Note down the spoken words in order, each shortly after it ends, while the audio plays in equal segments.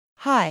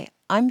Hi,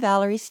 I'm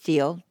Valerie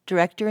Steele,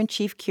 Director and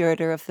Chief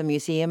Curator of the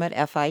museum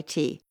at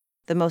FIT,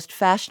 the most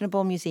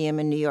fashionable museum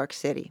in New York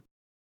City.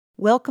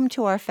 Welcome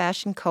to our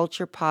Fashion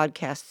Culture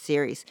podcast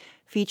series,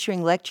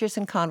 featuring lectures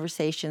and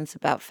conversations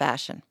about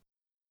fashion.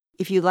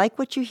 If you like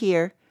what you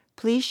hear,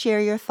 please share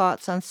your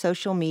thoughts on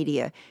social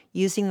media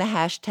using the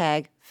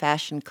hashtag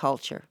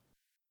 #FashionCulture.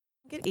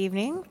 Good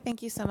evening.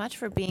 Thank you so much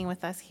for being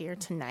with us here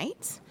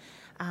tonight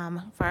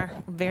for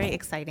our very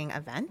exciting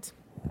event.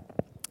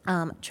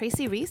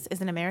 Tracy Reese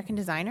is an American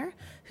designer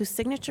whose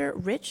signature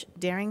rich,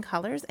 daring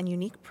colors and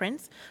unique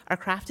prints are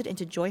crafted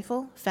into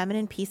joyful,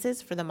 feminine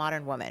pieces for the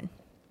modern woman.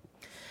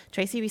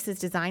 Tracy Reese's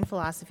design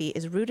philosophy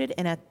is rooted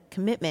in a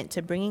commitment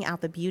to bringing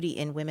out the beauty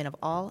in women of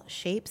all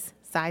shapes,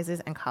 sizes,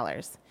 and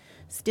colors.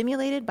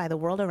 Stimulated by the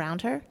world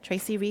around her,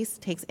 Tracy Reese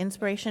takes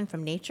inspiration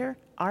from nature,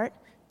 art,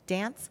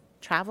 dance,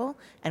 travel,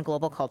 and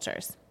global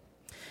cultures.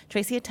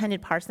 Tracy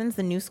attended Parsons,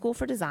 the New School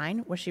for Design,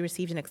 where she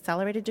received an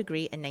accelerated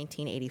degree in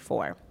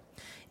 1984.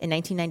 In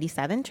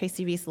 1997,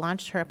 Tracy Reese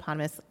launched her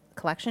eponymous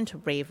collection to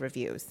rave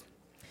reviews.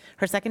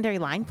 Her secondary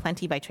line,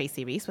 Plenty by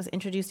Tracy Reese, was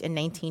introduced in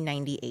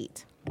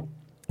 1998.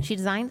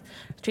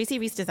 Tracy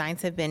Reese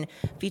designs have been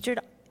featured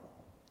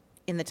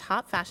in the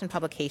top fashion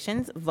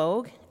publications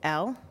Vogue,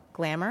 Elle,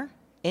 Glamour,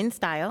 In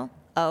Style,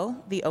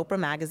 O, The Oprah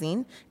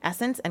Magazine,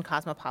 Essence, and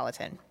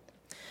Cosmopolitan.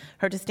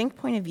 Her distinct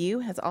point of view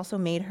has also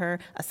made her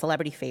a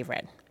celebrity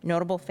favorite.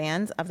 Notable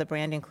fans of the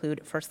brand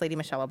include First Lady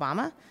Michelle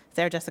Obama,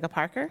 Sarah Jessica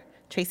Parker,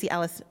 Tracy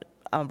Ellis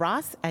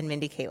Ross, and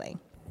Mindy Kaling.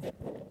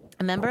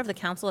 A member of the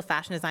Council of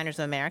Fashion Designers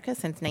of America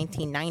since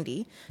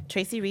 1990,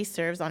 Tracy Reese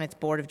serves on its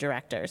board of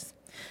directors.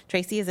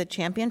 Tracy is a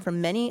champion for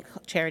many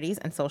charities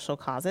and social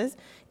causes,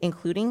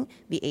 including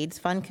the AIDS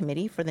Fund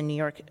Committee for the New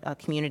York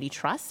Community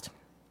Trust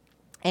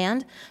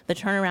and the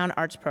Turnaround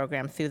Arts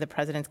Program through the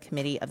President's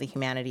Committee of the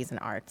Humanities and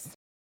Arts.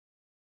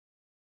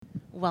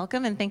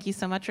 Welcome, and thank you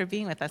so much for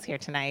being with us here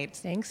tonight.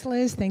 Thanks,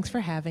 Liz. Thanks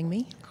for having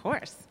me. Of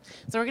course.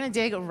 So we're going to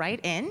dig right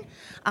in.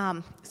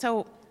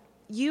 So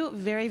you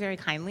very, very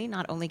kindly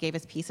not only gave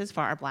us pieces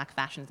for our Black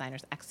Fashion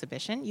Designers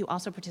exhibition, you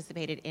also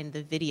participated in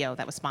the video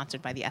that was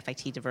sponsored by the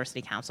FIT Diversity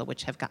Council,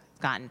 which have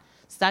gotten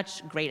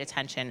such great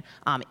attention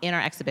in our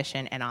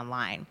exhibition and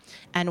online.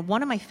 And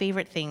one of my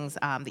favorite things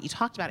that you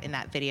talked about in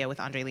that video with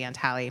Andre Leon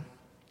Talley,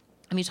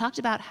 you talked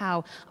about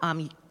how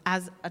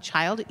as a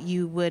child,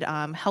 you would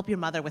help your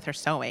mother with her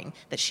sewing,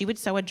 that she would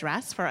sew a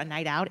dress for a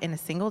night out in a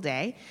single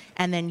day,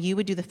 and then you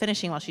would do the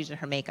finishing while she did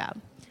her makeup.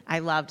 I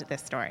loved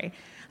this story.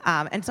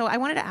 And so I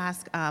wanted to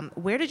ask,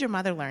 where did your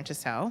mother learn to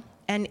sew?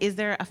 And is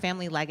there a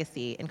family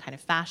legacy in kind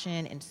of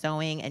fashion and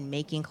sewing and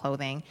making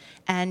clothing?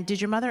 And did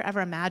your mother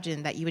ever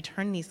imagine that you would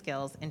turn these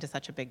skills into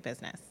such a big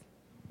business?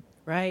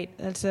 Right.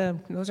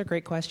 Those are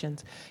great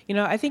questions.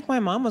 I think my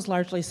mom was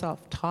largely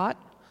self-taught.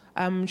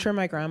 I'm sure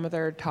my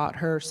grandmother taught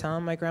her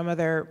some. My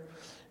grandmother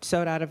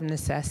sewed out of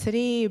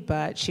necessity,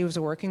 but she was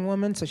a working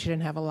woman, so she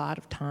didn't have a lot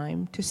of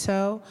time to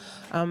sew.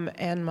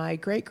 And my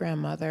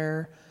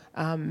great-grandmother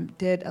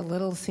did a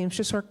little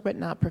seamstress work, but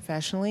not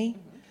professionally.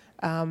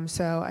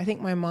 So I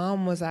think my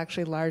mom was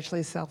actually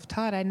largely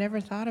self-taught. I never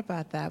thought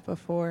about that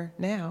before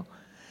now.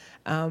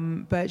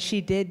 But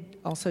she did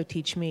also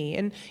teach me.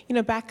 And,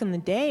 back in the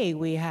day,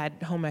 we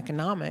had home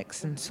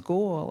economics in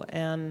school,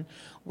 and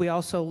we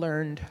also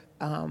learned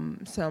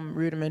some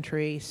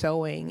rudimentary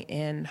sewing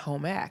in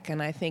home ec.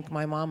 And I think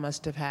my mom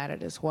must have had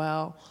it as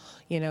well,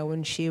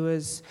 when she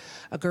was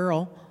a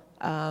girl,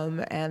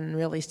 and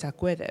really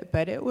stuck with it.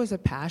 But it was a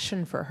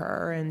passion for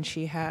her, and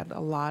she had a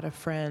lot of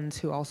friends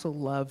who also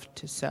loved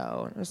to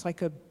sew. It was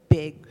like a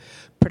big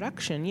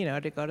production,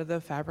 to go to the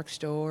fabric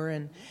store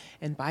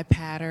and buy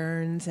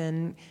patterns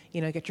and,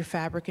 get your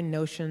fabric and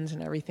notions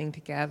and everything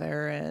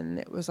together. And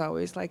it was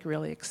always like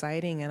really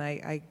exciting, and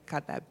I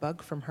got that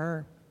bug from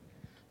her.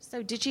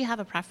 So did she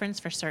have a preference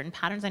for certain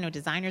patterns? I know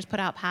designers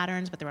put out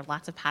patterns, but there were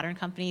lots of pattern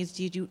companies.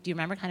 Do you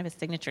remember kind of a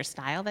signature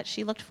style that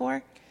she looked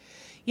for?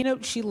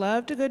 She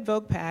loved a good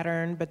Vogue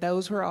pattern, but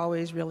those were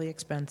always really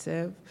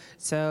expensive.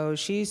 So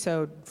she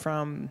sewed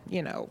from,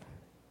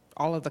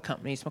 all of the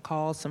companies,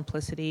 McCall,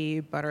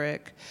 Simplicity,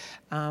 Butterick.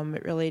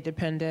 It really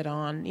depended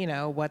on,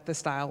 what the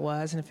style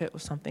was and if it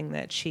was something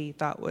that she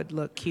thought would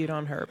look cute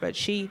on her. But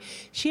she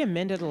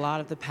amended a lot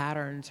of the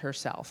patterns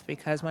herself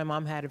because my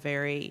mom had a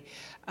very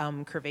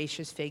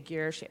curvaceous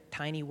figure. She had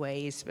tiny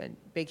waist and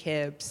big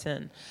hips,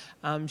 and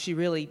she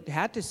really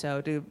had to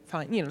sew to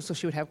find, so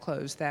she would have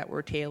clothes that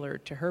were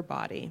tailored to her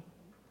body.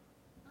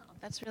 Oh,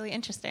 that's really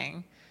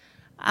interesting.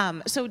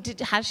 So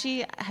has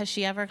she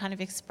ever kind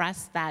of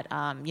expressed that,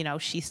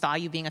 she saw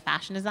you being a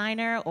fashion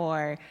designer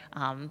or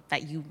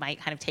that you might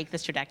kind of take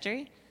this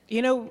trajectory?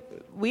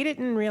 We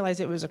didn't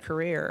realize it was a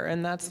career,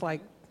 and that's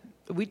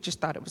we just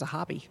thought it was a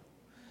hobby.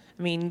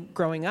 I mean,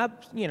 growing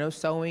up,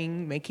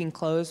 sewing, making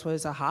clothes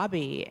was a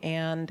hobby,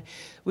 and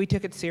we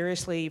took it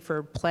seriously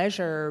for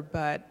pleasure,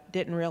 but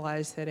didn't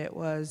realize that it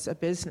was a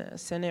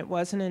business. And it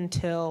wasn't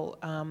until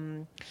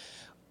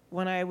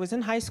when I was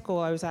in high school,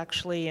 I was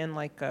actually in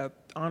a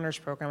honors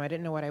program. I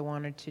didn't know what I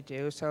wanted to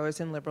do, so I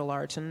was in liberal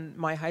arts, and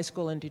my high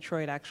school in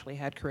Detroit actually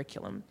had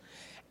curriculum.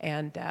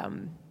 And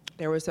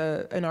there was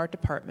an art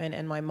department,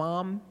 and my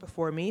mom,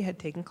 before me, had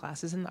taken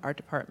classes in the art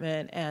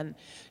department and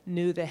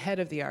knew the head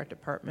of the art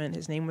department.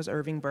 His name was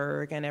Irving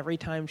Berg, and every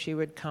time she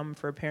would come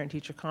for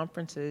parent-teacher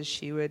conferences,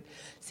 she would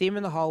see him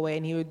in the hallway,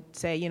 and he would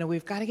say, you know,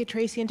 we've got to get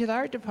Tracy into the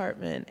art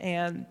department.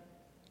 And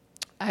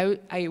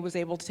I was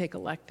able to take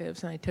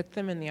electives, and I took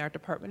them in the art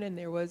department, and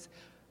there was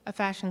a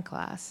fashion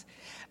class.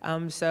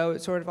 So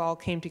it sort of all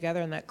came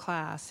together in that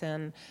class,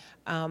 and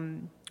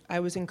I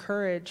was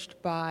encouraged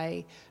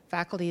by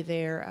faculty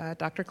there,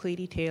 Dr.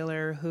 Cleety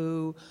Taylor,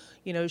 who,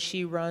 you know,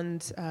 she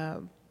runs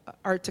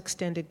Arts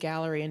Extended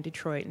Gallery in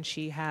Detroit, and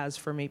she has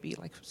for maybe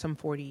like some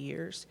 40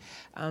 years.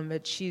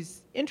 But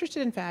she's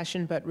interested in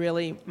fashion, but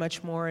really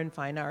much more in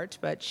fine arts,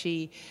 but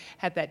she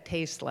had that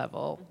taste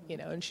level, you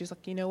know, and she's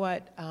like, you know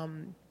what,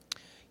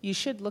 you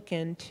should look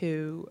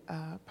into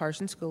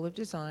Parsons School of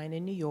Design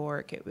in New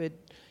York. It would,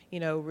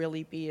 you know,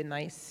 really be a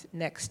nice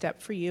next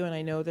step for you. And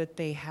I know that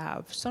they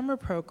have summer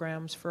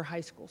programs for high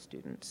school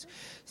students.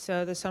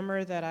 So the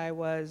summer that I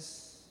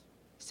was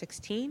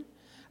 16,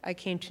 I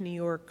came to New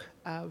York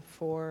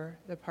for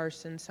the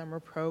Parsons summer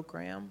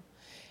program.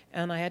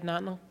 And I had an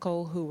aunt and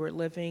uncle who were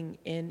living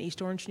in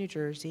East Orange, New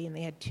Jersey, and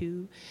they had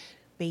two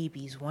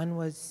babies. One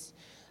was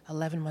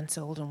 11 months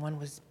old and one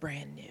was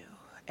brand new.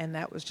 And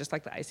that was just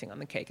like the icing on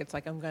the cake. It's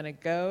like, I'm going to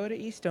go to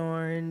East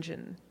Orange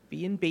and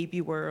be in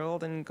baby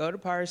world and go to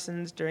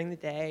Parsons during the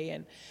day.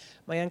 And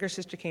my younger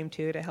sister came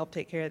too to help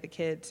take care of the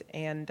kids.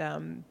 And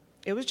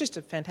it was just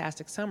a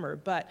fantastic summer.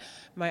 But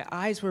my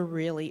eyes were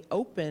really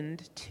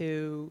opened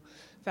to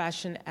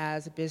fashion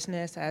as a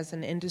business, as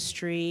an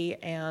industry.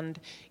 And,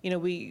 you know,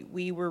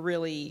 we were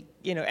really,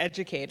 you know,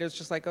 educated. It's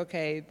just like,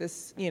 okay,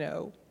 this, you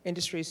know,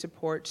 industry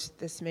supports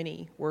this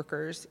many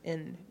workers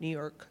in New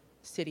York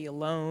City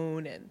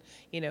alone, and,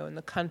 you know, in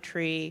the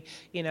country.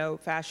 You know,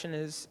 fashion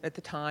is, at the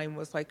time,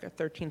 was like a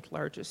 13th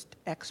largest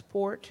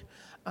export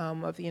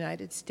of the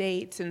United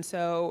States. And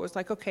so it was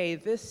like, okay,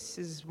 this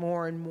is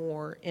more and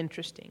more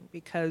interesting,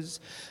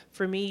 because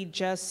for me,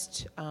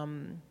 just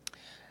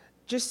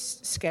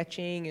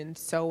sketching and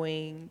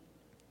sewing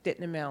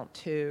didn't amount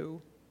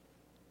to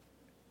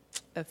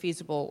a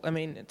feasible, I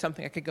mean, it's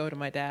something I could go to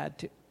my dad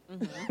to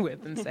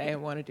with and say, I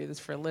want to do this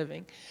for a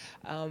living.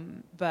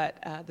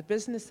 But the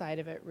business side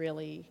of it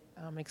really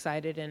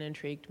excited and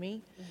intrigued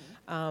me.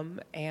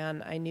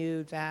 And I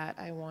knew that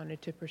I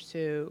wanted to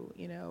pursue,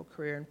 you know, a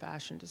career in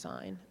fashion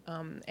design.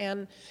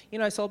 And, you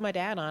know, I sold my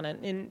dad on it.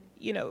 And,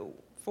 you know,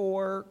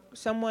 for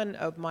someone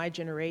of my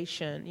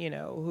generation, you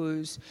know,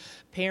 whose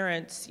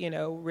parents, you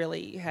know,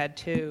 really had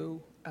to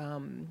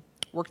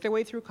work their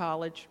way through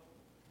college,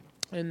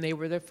 and they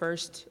were the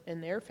first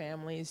in their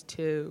families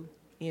to,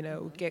 you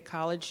know, get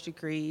college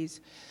degrees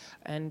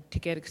and to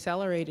get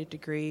accelerated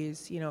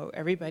degrees. You know,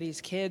 everybody's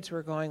kids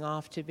were going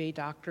off to be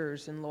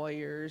doctors and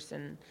lawyers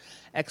and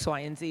X, Y,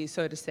 and Z.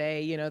 So to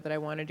say, you know, that I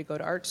wanted to go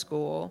to art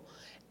school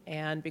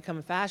and become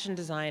a fashion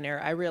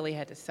designer, I really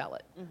had to sell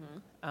it.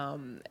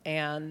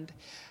 And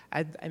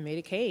I made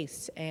a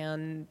case,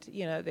 and,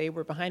 you know, they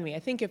were behind me. I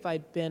think if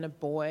I'd been a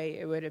boy,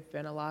 it would have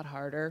been a lot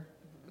harder,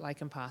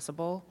 like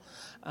impossible.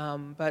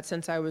 But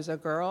since I was a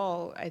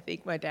girl, I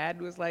think my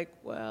dad was like,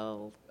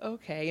 well,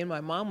 okay. And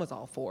my mom was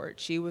all for it.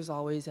 She was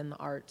always in the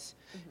arts.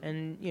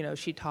 And, you know,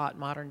 she taught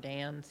modern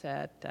dance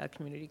at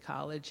community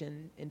college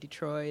in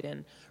Detroit,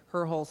 and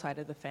her whole side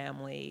of the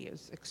family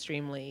is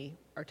extremely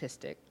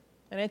artistic.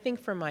 And I think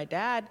for my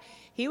dad,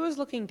 he was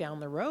looking down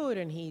the road,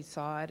 and he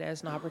saw it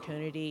as an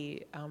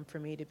opportunity for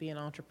me to be an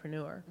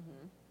entrepreneur.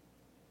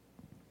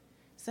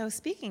 So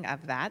speaking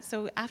of that,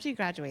 so after you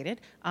graduated,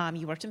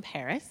 you worked in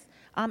Paris,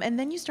 and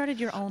then you started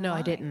your own No, line.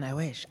 I didn't. I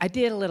wish. I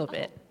did a little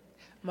bit.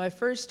 My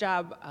first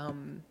job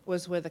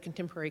was with a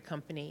contemporary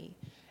company.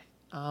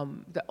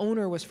 The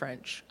owner was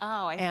French.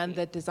 Oh, I And see.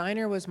 the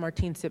designer was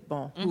Martine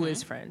Sitbon, who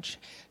is French.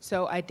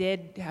 So I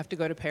did have to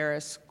go to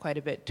Paris quite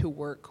a bit to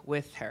work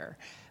with her.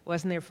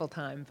 Wasn't there full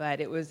time,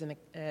 but it was an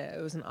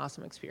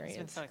awesome experience. It's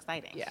been so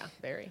exciting. Yeah,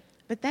 very.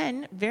 But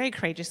then, very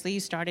courageously, you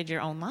started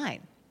your own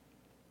line.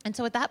 And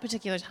so at that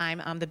particular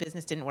time, the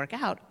business didn't work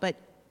out, but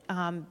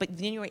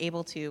then you were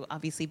able to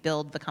obviously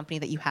build the company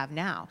that you have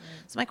now.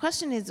 So my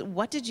question is,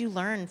 what did you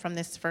learn from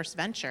this first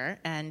venture,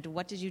 and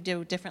what did you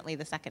do differently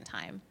the second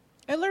time?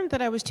 I learned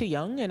that I was too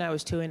young and I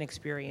was too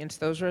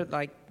inexperienced. Those were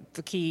like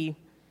the key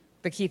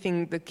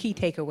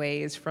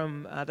takeaways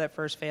from that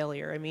first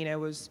failure. I mean, I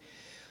was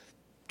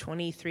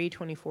 23,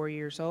 24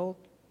 years old.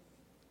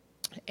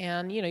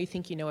 And, you know, you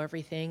think you know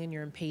everything, and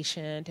you're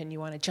impatient, and you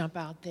want to jump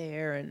out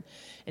there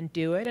and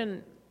do it.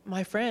 And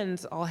my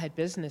friends all had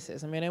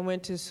businesses. I mean, I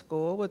went to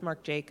school with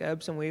Marc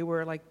Jacobs, and we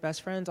were like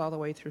best friends all the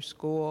way through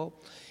school.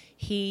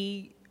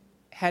 He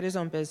had his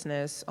own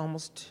business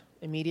almost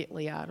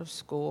immediately out of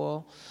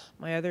school.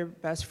 My other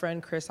best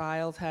friend, Chris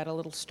Isles, had a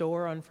little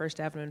store on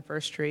First Avenue and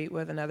First Street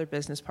with another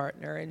business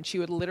partner, and she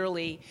would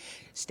literally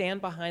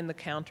stand behind the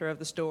counter of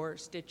the store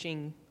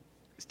stitching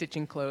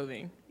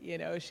clothing, you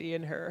know, she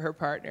and her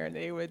partner, and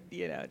they would,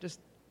 you know, just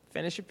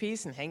finish a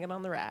piece and hang it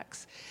on the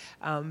racks.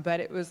 But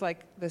it was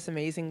like this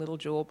amazing little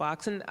jewel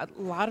box. And a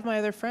lot of my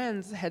other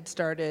friends had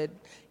started,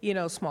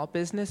 small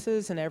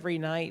businesses, and every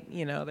night,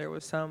 there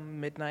was some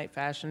midnight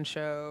fashion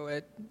show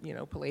at,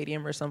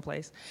 Palladium or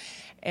someplace.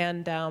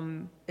 And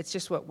it's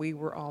just what we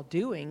were all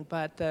doing.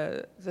 But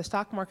the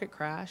stock market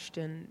crashed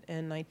in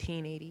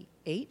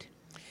 1988.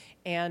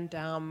 And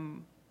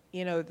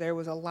there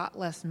was a lot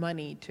less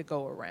money to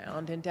go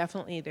around, and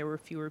definitely there were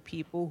fewer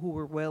people who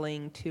were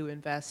willing to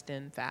invest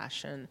in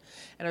fashion.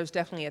 And I was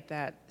definitely at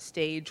that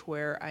stage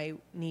where I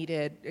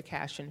needed a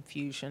cash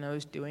infusion. I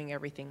was doing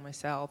everything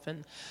myself,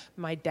 and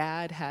my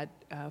dad had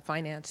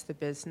financed the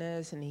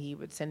business, and he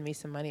would send me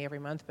some money every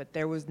month, but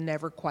there was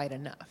never quite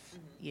enough,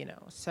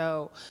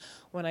 So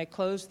when I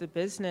closed the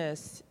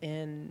business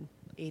in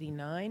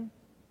 89,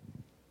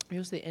 it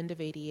was the end of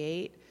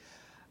 88,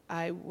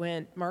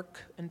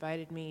 Mark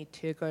invited me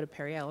to go to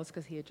Perry Ellis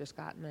because he had just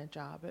gotten a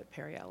job at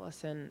Perry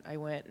Ellis, and I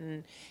went,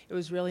 and it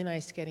was really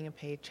nice getting a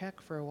paycheck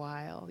for a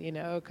while,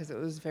 because it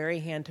was very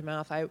hand to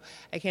mouth. I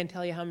can't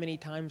tell you how many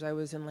times I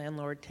was in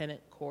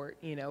landlord-tenant court,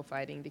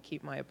 fighting to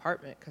keep my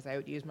apartment because I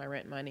would use my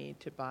rent money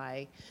to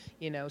buy,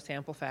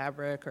 sample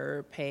fabric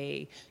or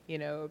pay,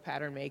 a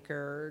pattern maker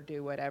or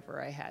do whatever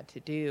I had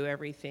to do.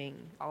 Everything,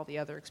 all the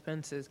other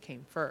expenses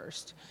came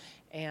first.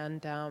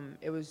 And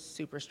it was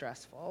super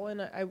stressful,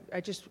 and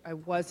I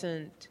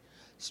wasn't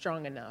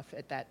strong enough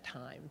at that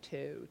time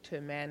to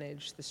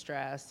manage the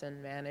stress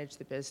and manage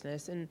the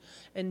business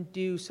and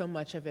do so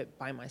much of it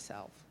by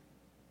myself.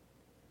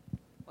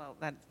 Well,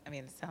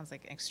 it sounds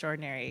like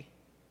extraordinary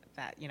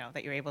that,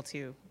 that you're able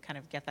to kind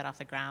of get that off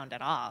the ground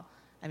at all.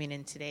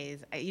 In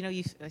today's,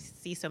 you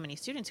see so many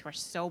students who are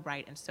so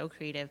bright and so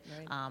creative,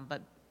 right.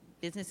 But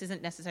business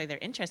isn't necessarily their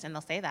interest, and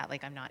they'll say that,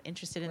 like, I'm not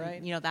interested in,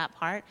 right. That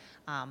part,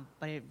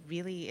 but it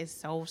really is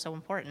so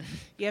important.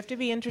 You have to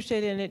be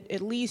interested in it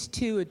at least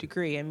to a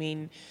degree.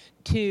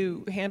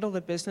 To handle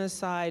the business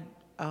side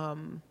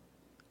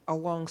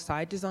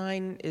alongside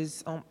design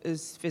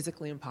is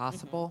physically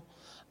impossible.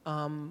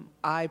 Mm-hmm.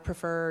 I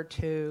prefer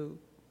to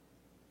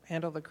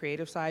handle the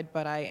creative side,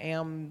 but I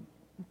am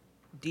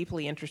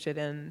deeply interested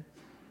in,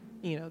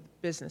 the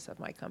business of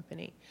my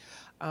company.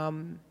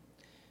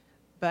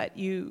 But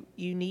you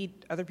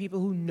need other people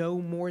who know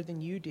more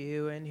than you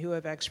do and who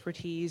have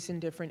expertise in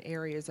different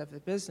areas of the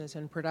business,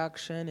 and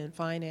production and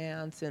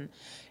finance and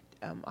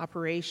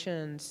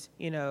operations,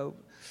 all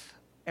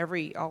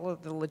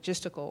of the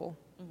logistical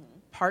mm-hmm.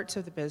 parts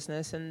of the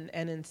business, and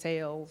in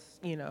sales,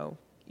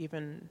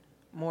 even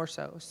more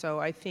so. So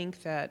I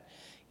think that,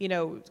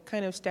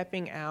 kind of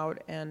stepping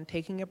out and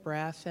taking a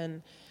breath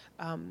and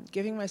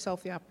giving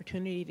myself the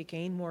opportunity to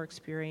gain more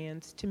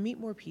experience, to meet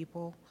more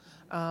people.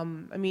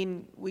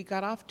 We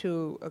got off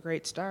to a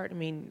great start.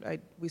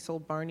 We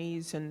sold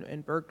Barney's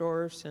and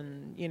Bergdorf's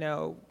and,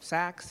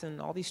 Saks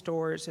and all these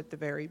stores at the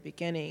very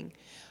beginning.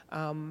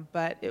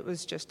 But it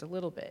was just a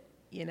little bit,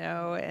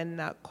 and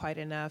not quite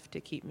enough to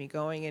keep me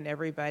going. And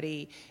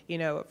everybody,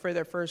 for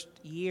the first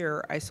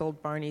year, I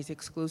sold Barney's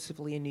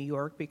exclusively in New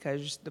York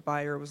because the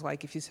buyer was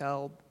like, if you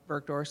sell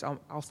Bergdorf's,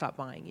 I'll stop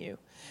buying you.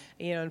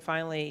 And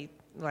finally,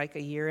 like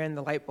a year in,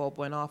 the light bulb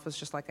went off. It was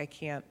just like, I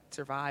can't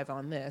survive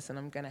on this, and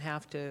I'm going to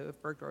have to,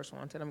 if Bergdorf's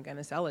wants it, I'm going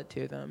to sell it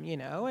to them,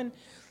 and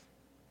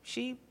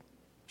she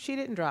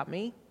didn't drop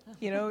me,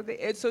 so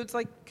it's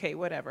like, okay,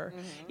 whatever,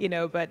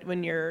 mm-hmm. But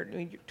when you're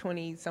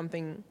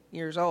 20-something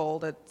years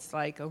old, it's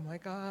like, oh my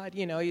God,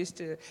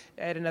 I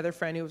had another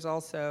friend who was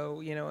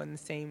also, in the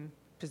same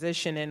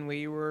position, and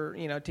we were,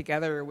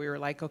 together, we were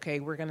like,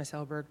 okay, we're going to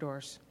sell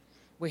Bergdorf's.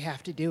 We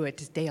have to do it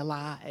to stay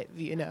alive,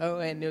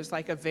 and it was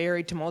like a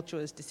very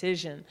tumultuous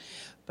decision,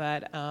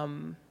 but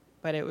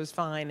it was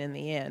fine in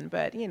the end.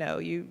 But,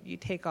 you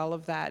take all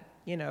of that,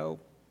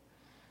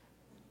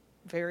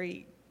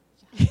 very...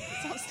 It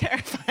sounds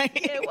terrifying.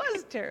 It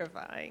was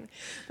terrifying.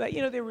 But,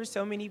 there were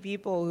so many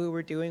people who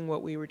were doing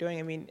what we were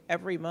doing.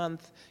 Every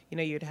month,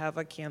 you'd have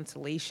a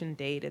cancellation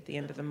date at the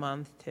end of the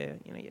month to,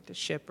 you had to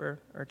ship or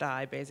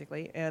die,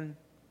 basically. And,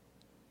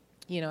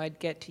 I'd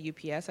get to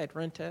UPS, I'd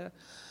rent a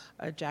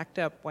jacked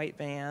up white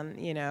van,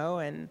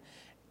 and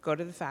go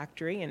to the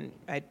factory, and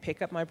I'd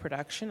pick up my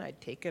production,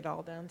 I'd take it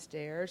all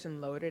downstairs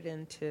and load it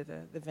into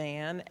the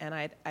van, and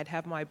I'd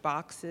have my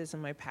boxes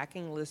and my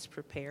packing list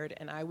prepared,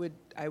 and I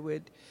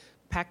would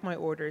pack my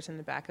orders in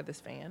the back of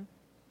this van,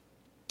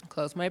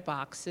 close my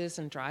boxes,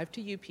 and drive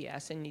to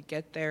UPS, and you'd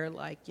get there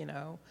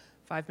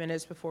 5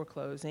 minutes before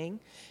closing,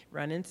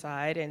 run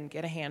inside and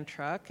get a hand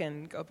truck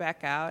and go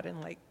back out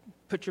and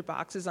put your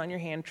boxes on your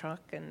hand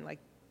truck and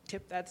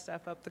tip that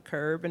stuff up the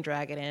curb and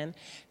drag it in.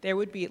 There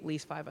would be at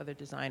least 5 other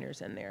designers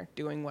in there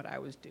doing what I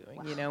was doing.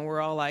 Wow. We're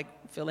all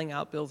filling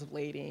out bills of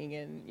lading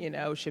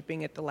and,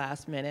 shipping at the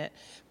last minute.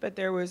 But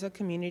there was a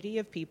community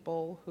of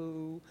people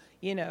who,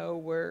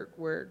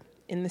 were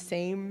in the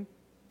same,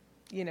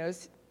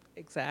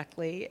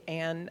 exactly.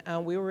 And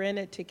we were in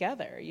it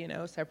together,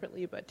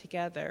 separately but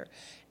together.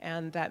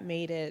 And that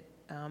made it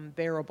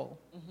bearable.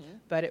 Mm-hmm.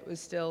 But it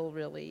was still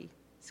really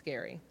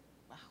scary.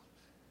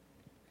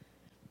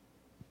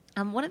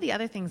 One of the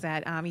other things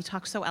that you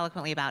talked so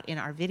eloquently about in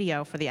our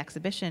video for the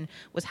exhibition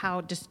was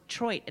how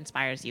Detroit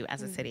inspires you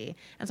as a city.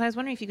 And so I was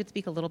wondering if you could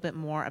speak a little bit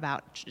more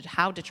about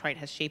how Detroit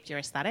has shaped your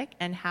aesthetic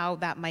and how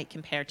that might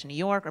compare to New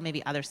York or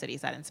maybe other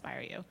cities that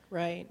inspire you.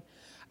 Right.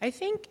 I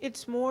think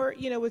it's more,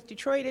 with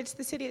Detroit, it's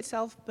the city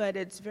itself, but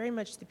it's very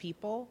much the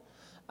people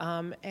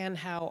and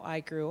how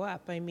I grew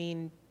up. I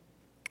mean,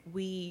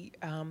 we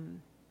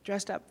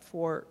dressed up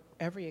for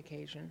every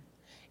occasion.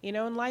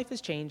 And life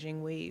is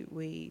changing.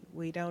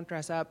 We don't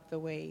dress up the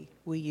way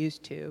we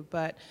used to,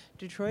 but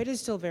Detroit is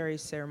still very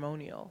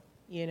ceremonial,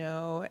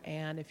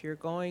 and if you're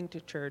going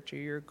to church or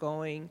you're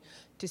going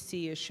to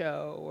see a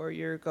show or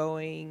you're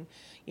going,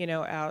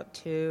 out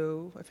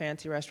to a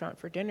fancy restaurant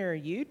for dinner,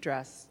 you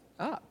dress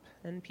up,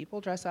 and people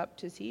dress up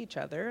to see each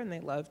other, and they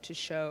love to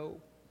show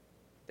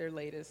their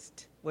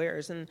latest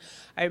wares. And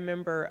I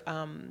remember,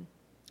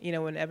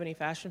 when Ebony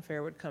Fashion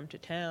Fair would come to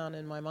town,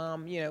 and my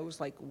mom, it was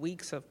like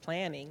weeks of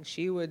planning.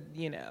 She would,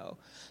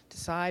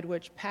 decide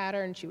which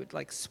pattern. She would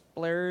like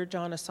splurge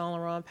on a Saint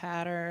Laurent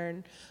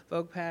pattern,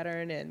 Vogue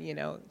pattern, and,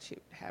 she'd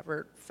have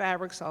her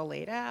fabrics all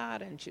laid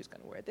out, and she was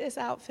going to wear this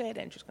outfit,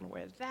 and she was going to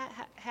wear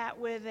that hat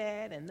with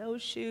it, and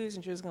those shoes,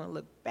 and she was going to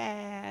look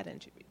bad,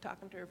 and she'd be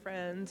talking to her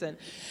friends, and,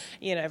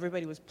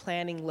 everybody was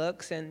planning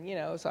looks, and,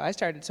 so I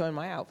started sewing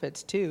my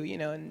outfits too,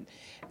 and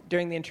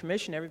during the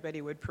intermission,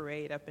 everybody would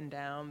parade up and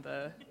down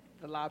the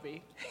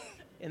lobby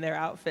in their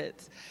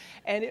outfits.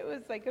 And it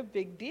was like a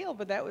big deal,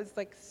 but that was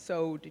like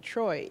so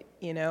Detroit,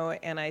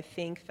 and I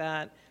think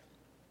that,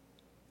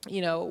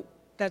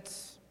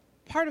 that's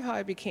part of how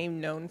I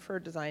became known for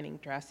designing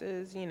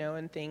dresses,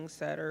 and things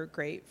that are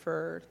great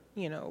for,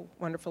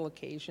 wonderful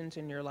occasions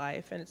in your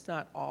life. And it's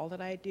not all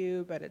that I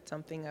do, but it's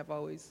something I've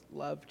always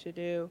loved to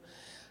do.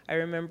 I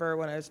remember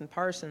when I was in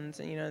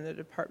Parsons, and, the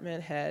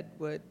department head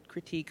would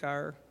critique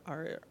our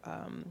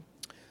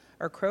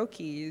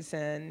croquis,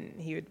 and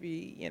he would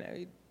be,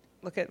 he'd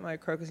look at my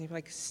croquis and he'd be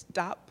like,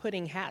 "Stop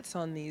putting hats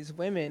on these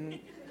women.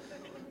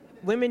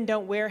 Women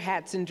don't wear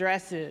hats and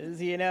dresses,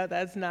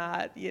 that's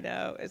not,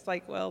 it's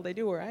like, well, they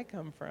do where I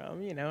come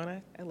from, and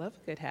I love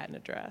a good hat and a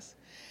dress."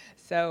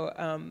 So,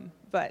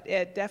 but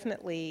it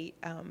definitely,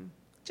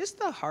 just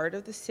the heart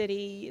of the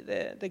city,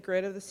 the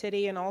grit of the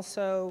city, and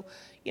also,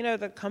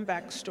 the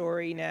comeback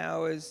story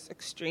now is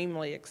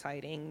extremely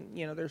exciting.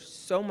 There's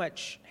so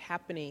much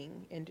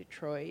happening in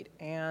Detroit,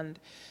 and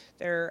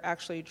they're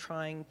actually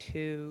trying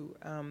to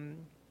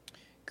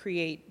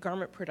create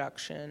garment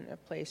production, a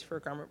place for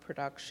garment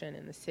production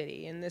in the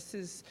city. And this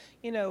is,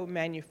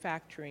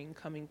 manufacturing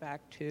coming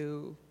back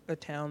to a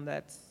town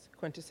that's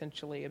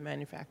quintessentially a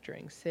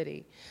manufacturing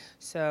city.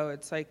 So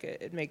it's like,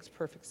 it makes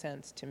perfect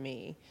sense to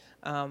me.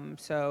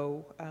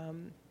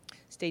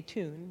 Stay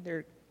tuned.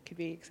 There could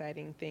be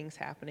exciting things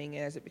happening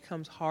as it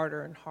becomes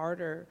harder and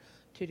harder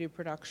to do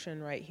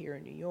production right here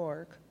in New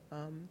York.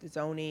 The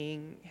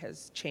zoning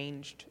has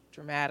changed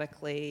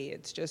dramatically.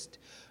 It's just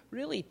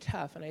really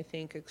tough, and I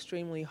think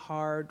extremely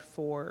hard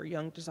for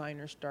young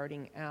designers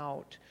starting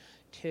out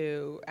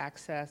to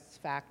access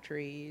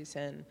factories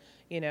and,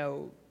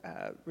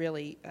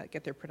 really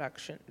get their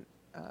production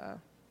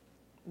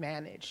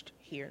managed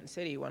here in the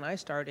city. When I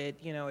started,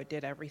 it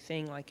did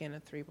everything like in a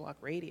 3-block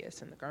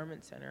radius in the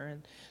garment center,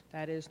 and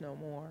that is no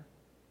more.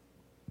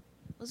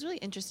 It was really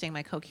interesting,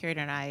 my co-curator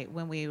and I,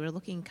 when we were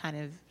looking, kind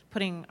of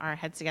putting our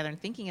heads together and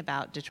thinking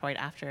about Detroit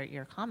after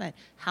your comment,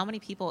 how many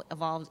people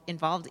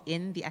involved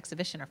in the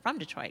exhibition are from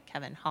Detroit.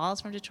 Kevin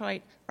Hall's from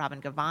Detroit,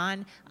 Robin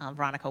Gavon,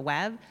 Veronica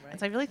Webb. Right. And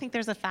so I really think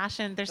there's a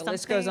fashion, there's the something.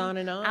 list goes on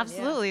and on.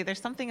 Absolutely. Yeah.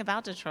 There's something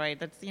about Detroit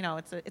that's, it's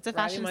a Riley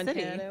fashion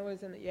Montana city.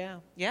 was in yeah.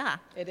 Yeah.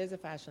 It is a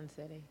fashion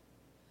city.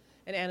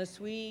 And Anna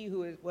Sui,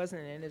 who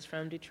wasn't in it, is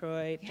from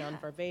Detroit. Yeah. John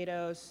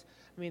Barbados.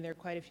 I mean, there are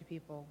quite a few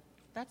people.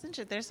 That's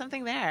interesting. There's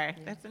something there.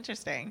 Yeah. That's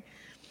interesting.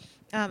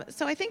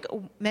 So I think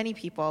many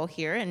people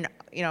here and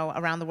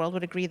around the world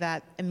would agree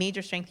that a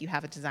major strength you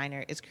have as a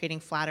designer is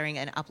creating flattering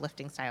and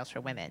uplifting styles for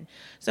women.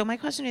 So my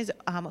question is,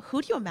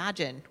 who do you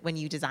imagine when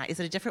you design? Is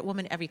it a different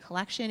woman every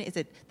collection? Is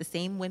it the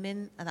same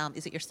women?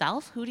 Is it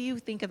yourself? Who do you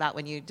think about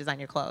when you design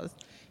your clothes?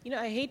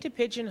 I hate to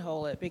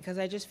pigeonhole it because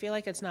I just feel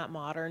like it's not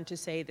modern to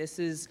say this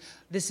is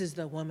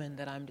the woman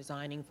that I'm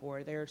designing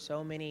for. There are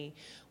so many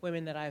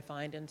women that I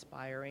find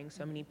inspiring,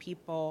 so many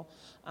people.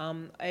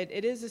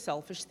 It is a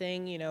selfish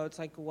thing, it's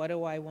like, what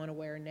do I want to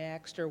wear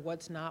next, or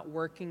what's not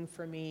working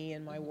for me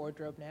in my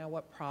wardrobe now?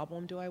 What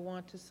problem do I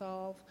want to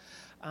solve?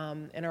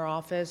 In our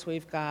office,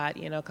 we've got,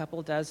 a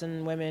couple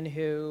dozen women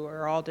who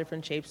are all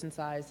different shapes and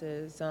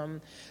sizes.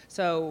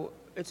 So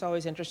it's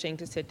always interesting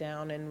to sit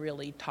down and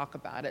really talk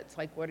about it. It's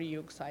like, what are you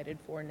excited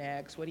for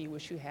next? What do you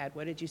wish you had?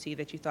 What did you see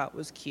that you thought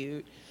was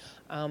cute?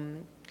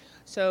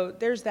 So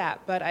there's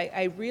that, but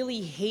I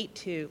really hate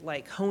to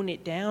hone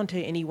it down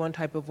to any one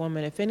type of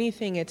woman. If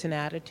anything, it's an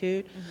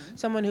attitude.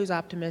 Someone who's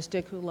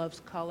optimistic, who loves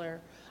color,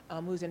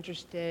 who's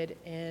interested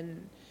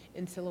in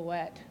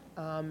silhouette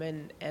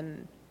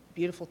and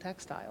beautiful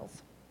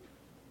textiles.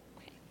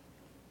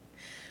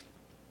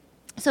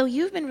 So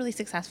you've been really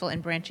successful in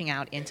branching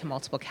out into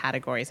multiple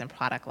categories and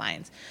product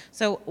lines.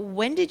 So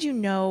when did you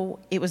know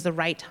it was the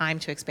right time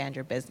to expand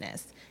your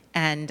business?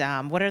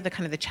 And what are the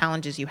kind of the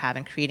challenges you have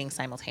in creating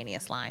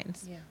simultaneous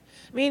lines? Yeah.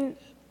 I mean,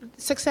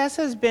 success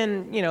has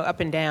been, up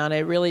and down.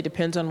 It really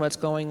depends on what's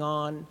going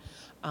on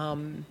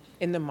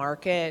in the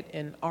market,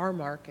 in our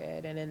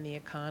market, and in the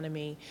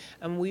economy.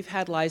 We've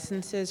had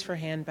licenses for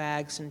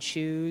handbags and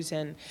shoes,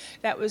 and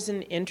that was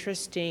an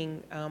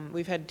interesting,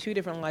 we've had 2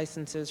 different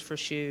licenses for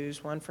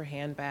shoes, one for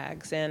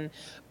handbags, and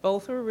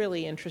both were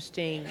really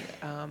interesting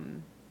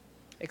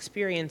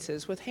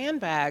experiences. With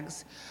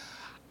handbags,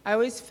 I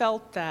always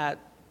felt that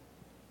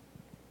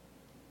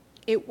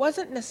it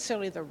wasn't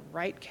necessarily the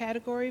right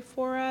category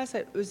for us.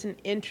 It was an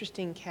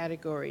interesting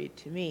category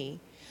to me.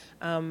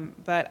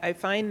 But I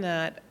find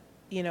that,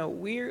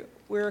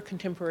 we're a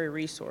contemporary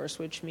resource,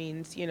 which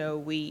means,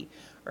 we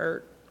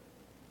are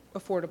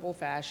affordable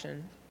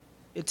fashion.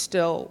 It's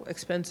still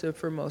expensive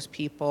for most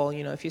people.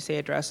 If you say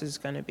a dress is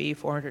going to be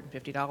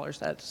 $450,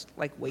 that's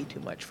like way too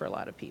much for a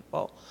lot of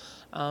people.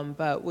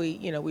 But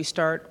we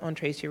start on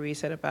Tracy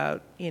Reese at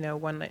about,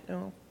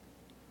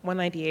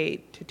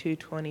 198 to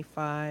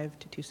 225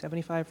 to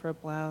 275 for a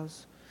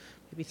blouse,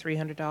 maybe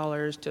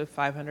 $300 to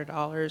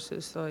 $500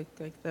 is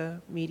like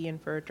the median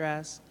for a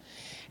dress.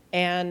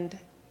 And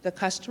the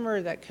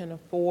customer that can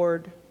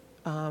afford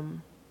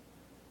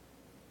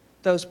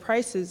those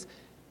prices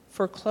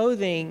for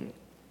clothing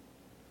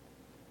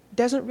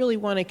doesn't really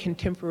want a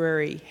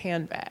contemporary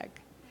handbag.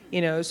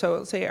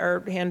 So say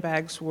our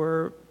handbags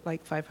were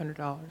like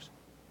 $500,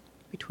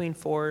 between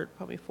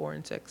probably 4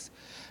 and 6.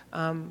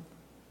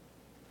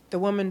 The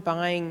woman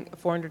buying a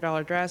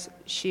 $400 dress,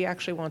 she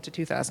actually wants a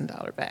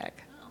 $2,000 bag.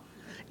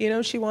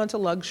 She wants a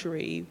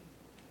luxury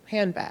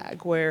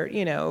handbag where,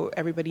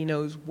 everybody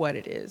knows what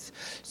it is.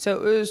 So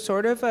it was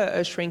sort of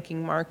a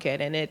shrinking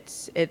market, and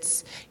it's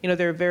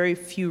there are very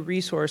few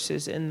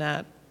resources in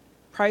that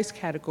price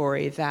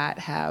category that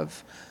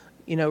have,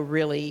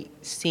 really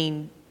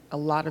seen a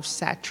lot of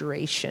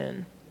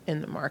saturation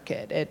in the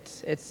market.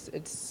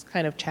 It's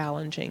kind of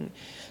challenging.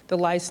 The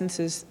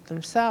licenses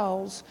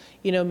themselves,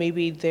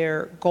 maybe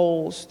their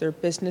goals, their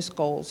business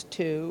goals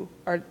too,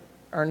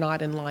 are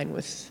not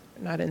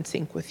in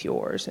sync with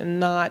yours, and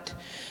not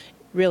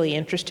really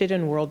interested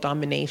in world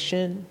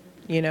domination.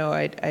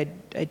 I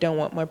don't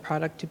want my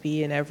product to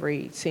be in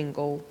every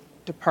single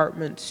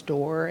department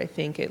store. I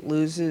think it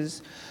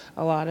loses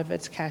a lot of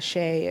its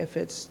cachet if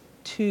it's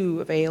too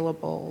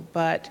available.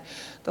 But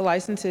the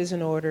licenses,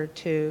 in order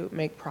to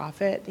make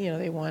profit,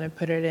 they want to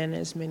put it in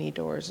as many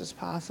doors as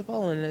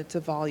possible, and it's a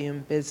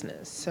volume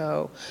business.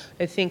 So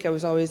I think I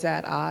was always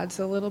at odds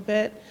a little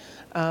bit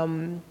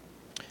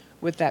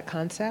with that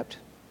concept.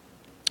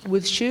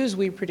 With shoes,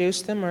 we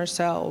produced them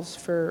ourselves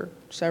for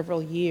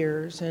several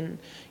years, and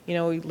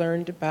we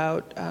learned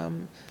about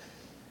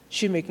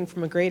shoemaking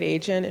from a great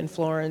agent in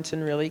Florence,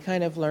 and really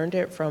kind of learned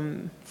it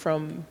from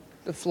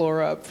the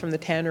floor up, from the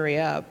tannery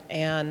up.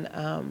 And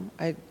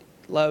I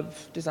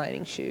love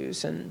designing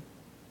shoes, and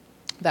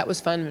that was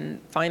fun.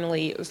 And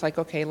finally, it was like,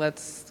 okay,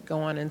 let's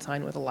go on and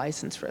sign with a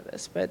license for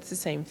this. But it's the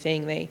same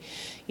thing.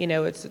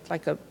 It's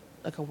like a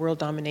world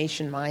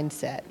domination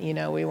mindset.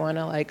 We want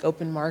to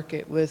open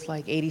market with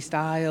 80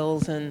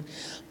 styles and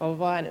blah, blah,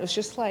 blah. And it was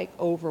just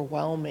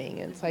overwhelming.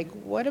 And it's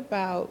what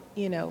about,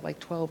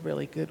 12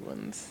 really good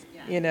ones?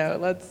 Yeah.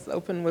 Let's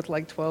open with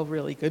 12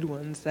 really good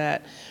ones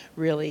that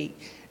really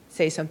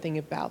say something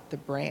about the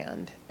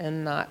brand,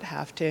 and not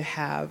have to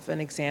have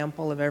an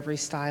example of every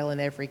style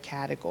in every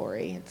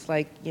category. It's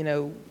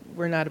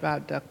we're not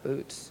about duck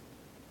boots,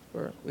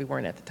 or we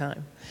weren't at the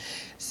time.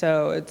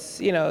 So it's,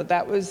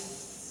 that was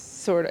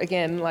sort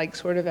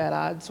of at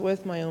odds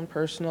with my own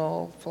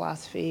personal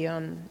philosophy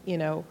on,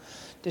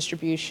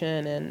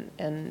 distribution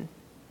and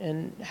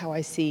how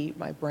I see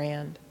my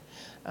brand.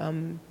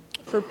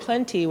 For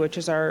Plenty, which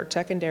is our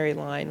secondary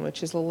line,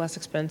 which is a little less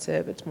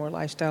expensive, it's more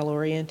lifestyle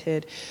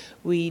oriented,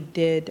 we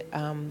did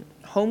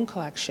home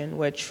collection,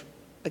 which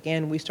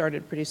again we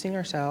started producing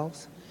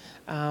ourselves,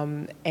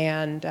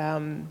 and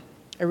I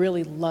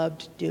really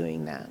loved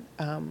doing that.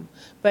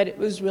 But it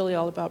was really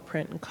all about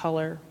print and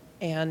color,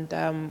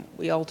 and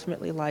we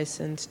ultimately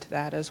licensed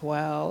that as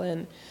well.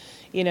 And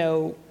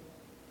the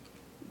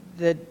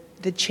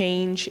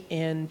change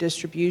in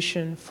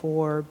distribution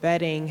for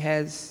bedding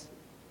has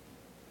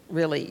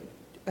really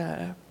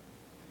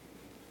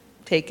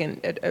taken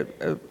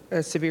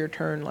a severe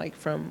turn,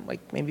 from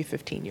maybe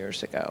 15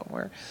 years ago,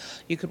 where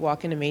you could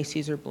walk into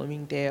Macy's or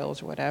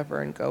Bloomingdale's or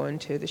whatever and go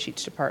into the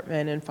sheets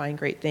department and find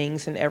great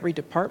things, and every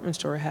department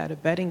store had a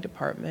bedding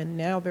department.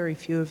 Now very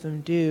few of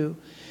them do,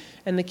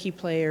 and the key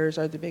players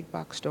are the big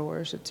box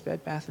stores. It's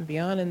Bed Bath &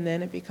 Beyond, and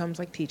then it becomes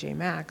TJ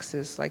Maxx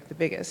is the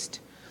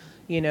biggest,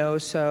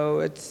 so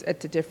it's a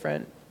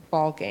different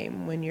ball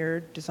game when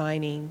you're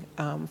designing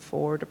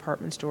for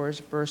department stores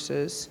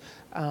versus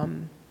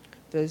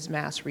those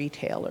mass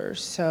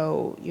retailers.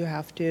 So you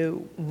have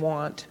to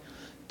want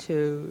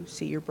to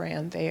see your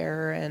brand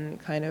there, and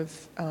kind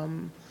of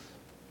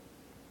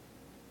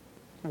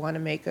want to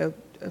make a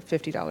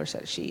 $50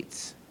 set of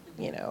sheets,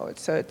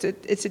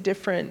 It's a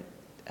different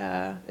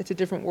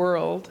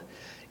world,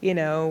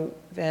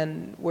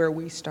 than where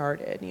we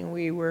started.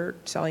 We were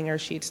selling our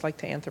sheets like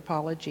to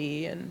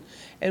Anthropologie,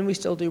 and we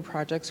still do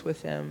projects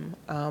with them,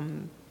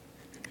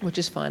 which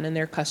is fun. And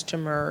their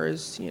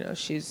customers,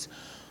 she's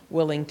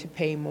willing to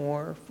pay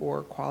more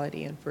for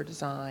quality and for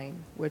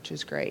design, which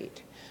is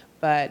great.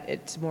 But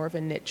it's more of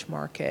a niche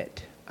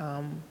market,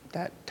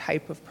 that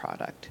type of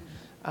product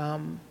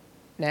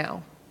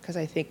now, because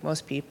I think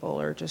most people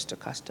are just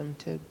accustomed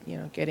to,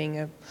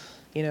 getting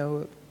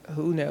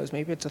who knows,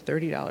 maybe it's a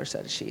 $30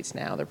 set of sheets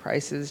now. The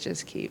prices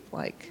just keep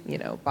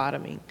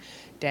bottoming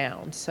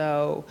down.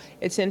 So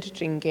it's an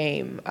interesting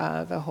game,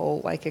 the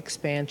whole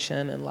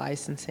expansion and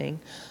licensing.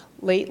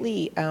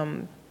 Lately,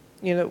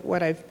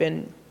 what I've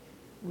been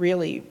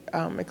really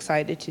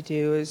excited to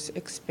do is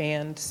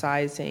expand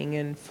sizing,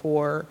 and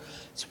for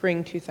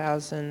spring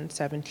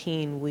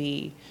 2017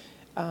 we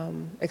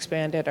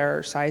expanded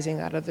our sizing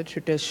out of the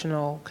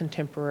traditional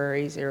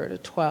contemporary 0 to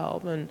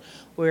 12, and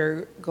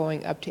we're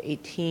going up to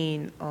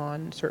 18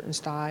 on certain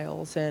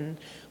styles, and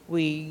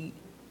we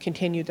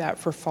continue that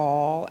for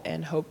fall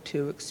and hope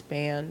to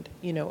expand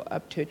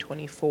up to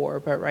 24.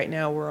 But right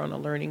now we're on a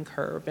learning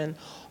curve, and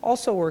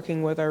also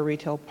working with our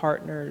retail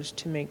partners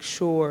to make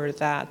sure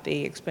that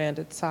the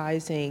expanded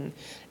sizing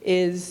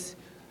is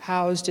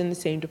housed in the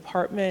same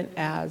department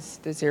as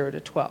the 0 to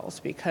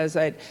 12s, because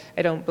I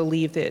don't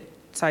believe that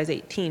size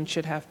 18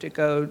 should have to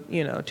go,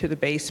 to the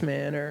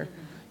basement or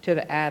to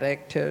the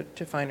attic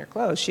to find her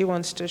clothes. She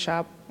wants to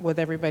shop with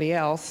everybody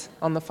else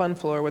on the fun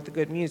floor with the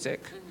good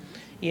music,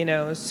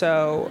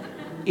 So,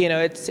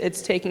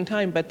 it's taking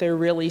time, but they're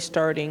really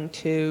starting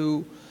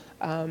to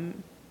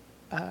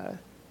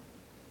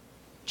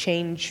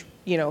change,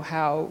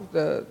 how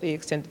the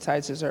extended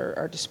sizes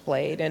are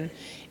displayed, and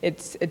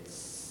it's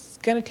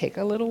going to take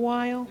a little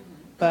while,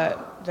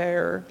 but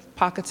there are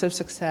pockets of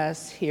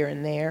success here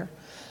and there.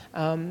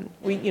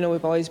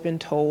 We've always been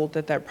told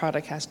that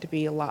product has to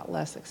be a lot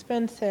less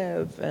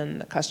expensive,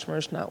 and the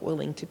customer's not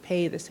willing to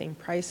pay the same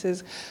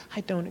prices. I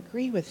don't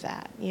agree with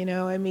that.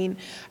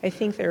 I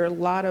think there are a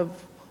lot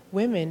of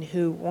women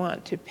who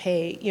want to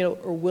pay,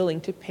 are willing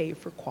to pay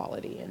for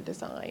quality and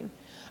design.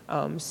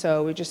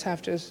 So we just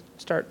have to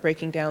start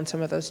breaking down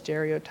some of those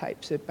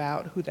stereotypes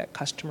about who that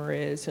customer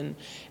is, and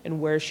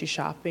where she's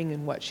shopping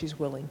and what she's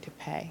willing to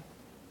pay.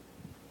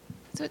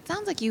 So it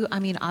sounds like you,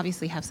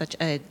 obviously have such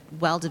a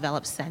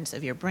well-developed sense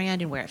of your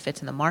brand and where it fits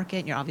in the market,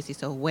 and you're obviously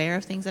so aware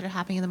of things that are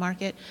happening in the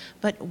market.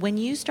 But when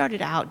you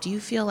started out, do you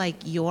feel like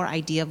your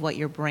idea of what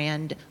your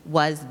brand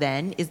was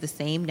then is the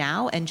same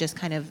now and just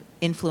kind of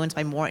influenced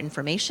by more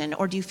information,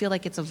 or do you feel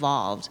like it's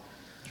evolved?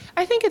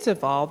 I think it's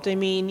evolved. In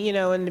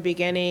the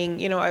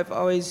beginning, I've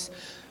always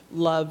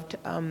loved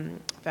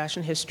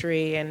fashion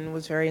history and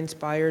was very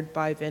inspired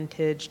by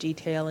vintage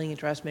detailing and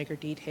dressmaker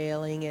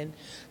detailing, and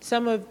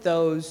some of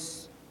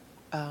those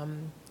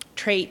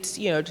traits,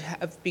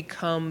 have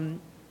become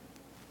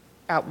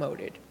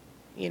outmoded,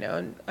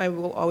 and I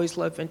will always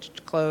love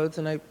vintage clothes,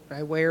 and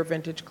I wear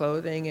vintage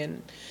clothing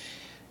and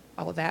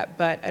all of that,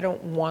 but I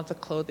don't want the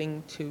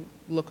clothing to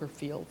look or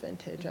feel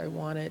vintage. I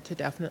want it to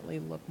definitely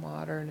look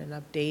modern and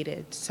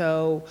updated.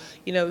 So,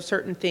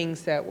 certain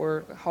things that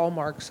were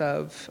hallmarks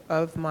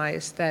of my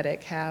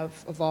aesthetic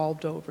have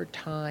evolved over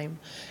time,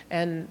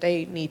 and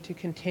they need to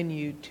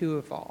continue to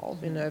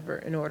evolve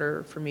in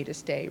order for me to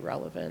stay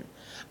relevant.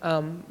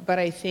 But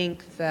I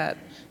think that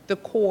the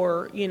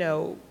core,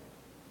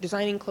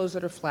 designing clothes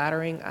that are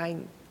flattering,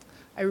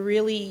 I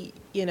really,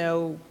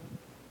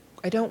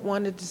 I don't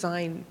want to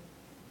design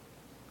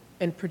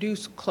and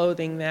produce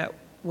clothing that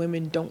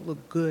women don't look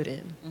good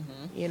in,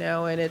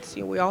 and it's,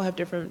 we all have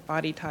different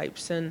body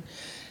types and,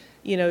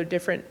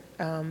 different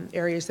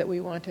areas that we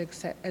want to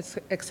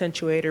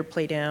accentuate or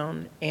play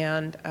down,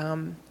 and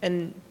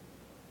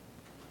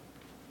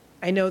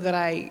I know that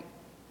I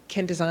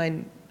can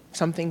design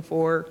something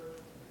for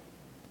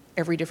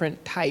every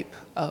different type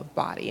of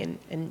body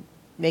and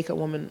make a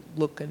woman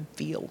look and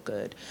feel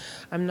good.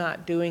 I'm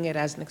not doing it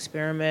as an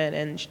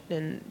experiment,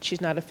 and she's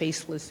not a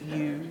faceless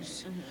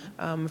use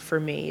for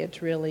me.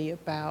 It's really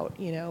about,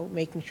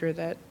 making sure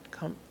that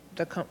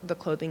the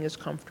clothing is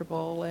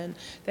comfortable and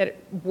that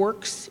it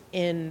works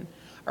in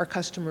our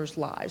customers'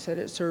 lives, that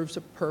it serves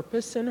a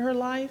purpose in her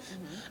life,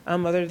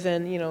 other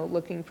than,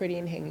 looking pretty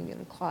and hanging in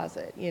the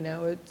closet.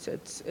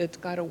 It's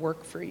got to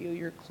work for you.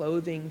 Your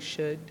clothing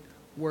should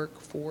work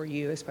for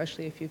you,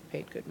 especially if you've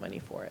paid good money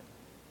for it.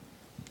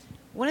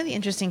 One of the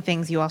interesting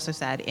things you also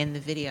said in the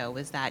video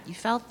was that you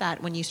felt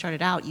that when you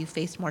started out, you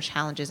faced more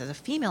challenges as a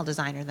female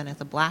designer than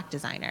as a Black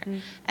designer.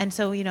 And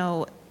so,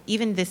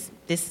 even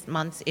this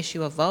month's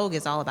issue of Vogue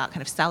is all about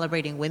kind of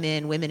celebrating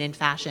women in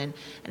fashion.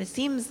 And it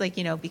seems like,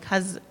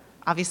 because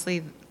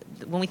obviously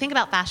when we think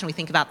about fashion, we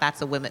think about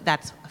that's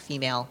a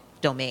female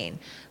domain.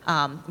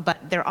 But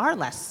there are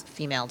less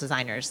female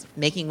designers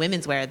making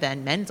women's wear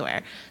than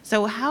menswear.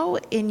 So how,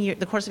 in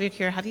the course of your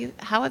career,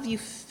 how have you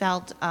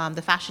felt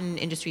the fashion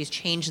industry has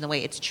changed in the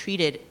way it's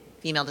treated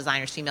female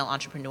designers, female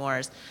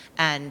entrepreneurs,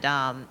 and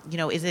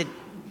is it?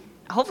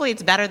 Hopefully,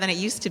 it's better than it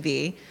used to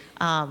be.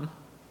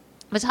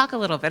 But talk a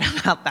little bit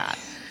about that.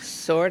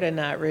 Sort of,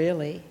 not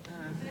really.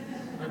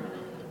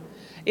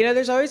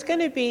 There's always going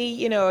to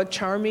be, a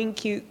charming,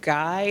 cute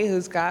guy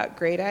who's got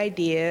great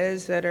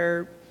ideas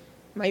that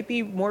might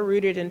be more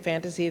rooted in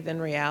fantasy than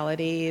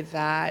reality,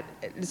 that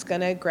is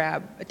going to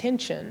grab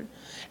attention.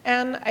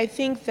 And I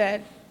think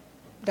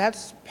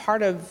that's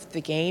part of the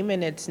game,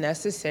 and it's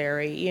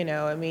necessary.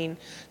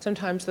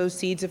 Sometimes those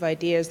seeds of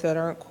ideas that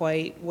aren't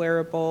quite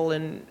wearable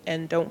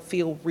and don't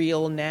feel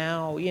real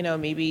now,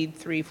 maybe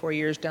 3-4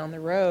 years down the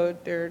road,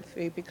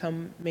 they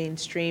become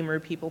mainstream, or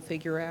people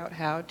figure out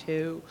how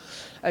to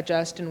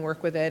adjust and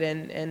work with it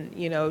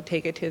and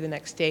take it to the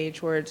next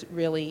stage where it's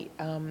really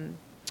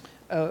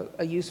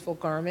a useful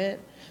garment.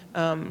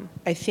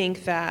 I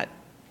think that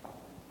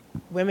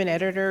women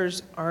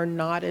editors are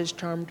not as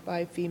charmed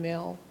by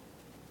female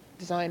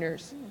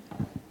designers,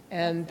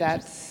 and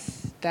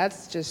that's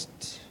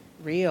just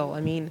real.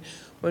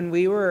 When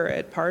we were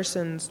at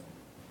Parsons,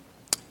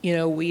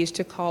 we used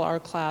to call our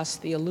class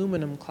the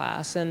aluminum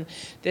class, and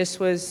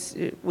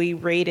we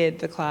rated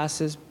the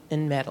classes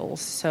in metals.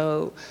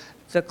 So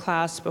the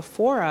class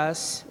before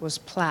us was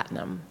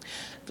platinum.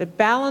 The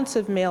balance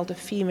of male to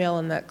female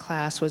in that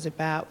class was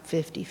about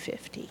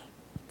 50-50.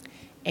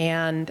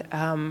 And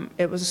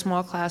it was a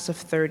small class of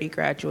 30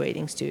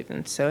 graduating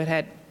students, so it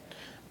had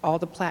all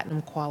the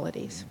platinum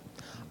qualities.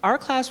 Our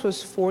class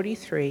was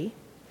 43,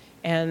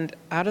 and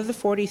out of the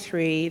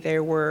 43,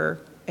 there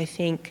were, I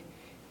think,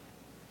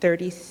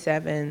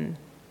 37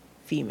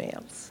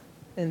 females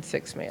and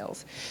 6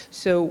 males.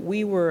 So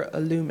we were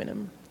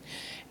aluminum,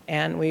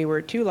 and we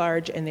were too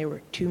large, and there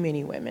were too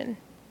many women.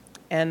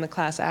 And the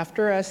class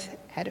after us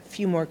had a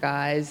few more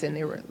guys, and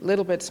they were a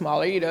little bit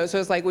smaller,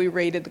 so it's like we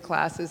rated the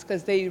classes,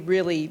 because they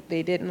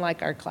didn't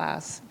like our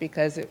class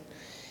because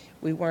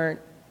we weren't,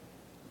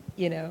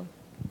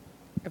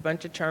 a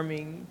bunch of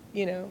charming,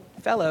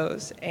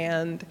 fellows,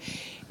 and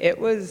it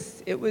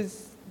was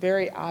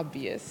very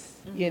obvious.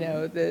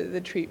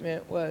 The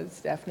treatment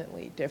was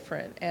definitely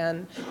different.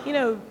 And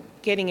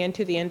getting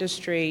into the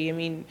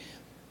industry,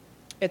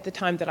 at the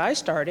time that I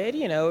started,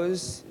 it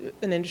was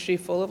an industry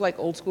full of like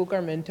old school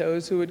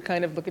garmentos who would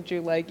kind of look at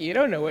you like, you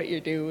don't know what you're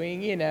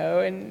doing,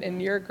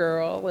 and you're a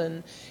girl,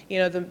 and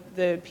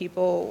the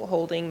people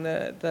holding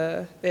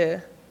the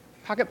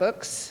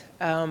pocketbooks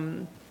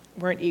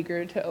weren't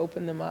eager to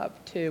open them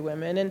up to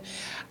women. And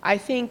I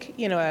think,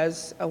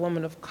 as a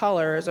woman of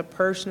color, as a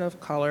person of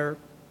color,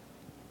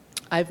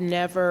 I've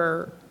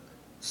never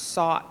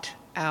sought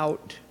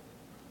out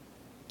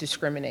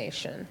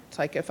discrimination. It's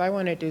like, if I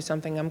want to do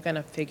something, I'm going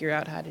to figure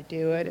out how to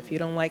do it. If you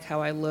don't like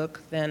how I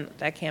look, then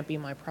that can't be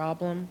my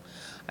problem.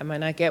 I might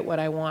not get what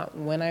I want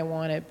when I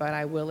want it, but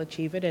I will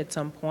achieve it at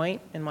some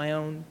point in my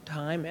own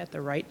time, at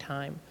the right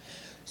time.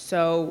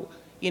 So,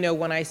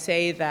 when I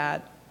say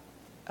that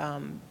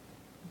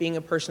being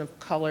a person of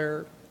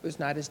color was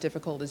not as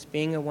difficult as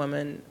being a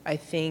woman, I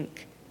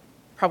think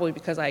probably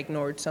because I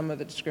ignored some of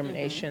the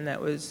discrimination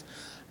that was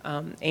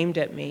aimed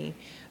at me.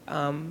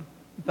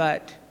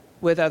 But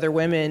with other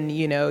women,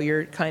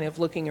 you're kind of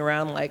looking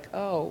around like,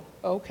 oh,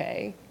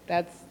 okay,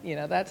 that's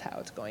how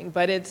it's going.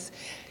 But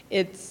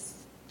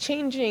it's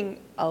changing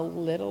a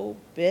little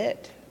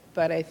bit,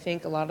 but I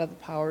think a lot of the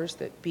powers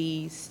that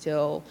be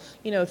still,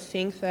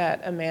 think that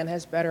a man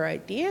has better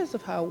ideas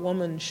of how a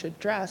woman should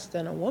dress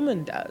than a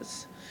woman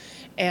does.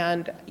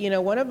 And,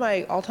 one of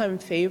my all-time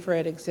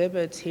favorite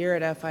exhibits here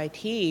at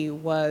FIT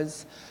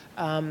was,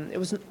 it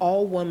was an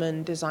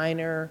all-woman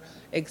designer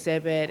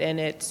exhibit, and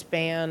it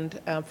spanned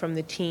from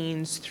the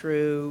teens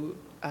through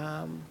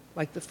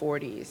like the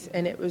 40s.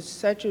 And it was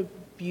such a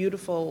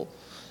beautiful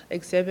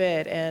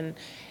exhibit, and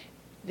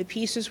the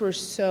pieces were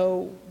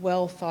so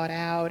well thought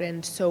out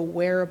and so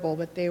wearable,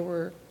 but they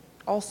were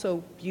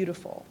also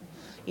beautiful,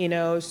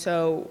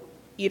 so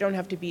you don't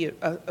have to be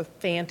a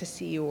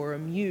fantasy or a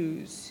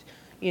muse,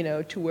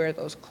 to wear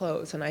those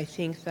clothes. And I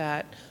think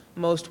that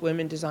most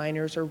women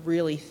designers are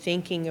really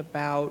thinking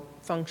about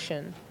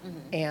function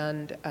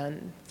and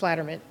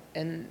flatterment,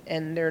 and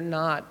they're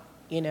not,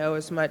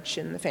 as much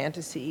in the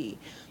fantasy,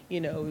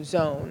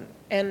 zone.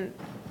 And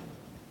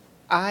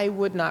I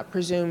would not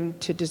presume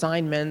to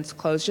design men's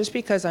clothes just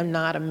because I'm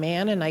not a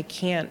man, and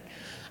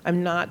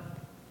I'm not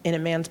in a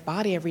man's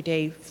body every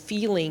day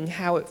feeling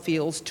how it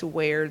feels to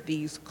wear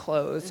these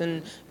clothes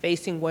and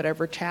facing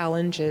whatever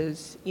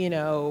challenges,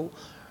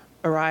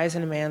 arise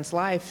in a man's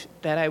life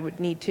that I would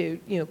need to,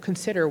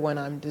 consider when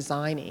I'm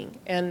designing.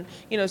 And,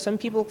 some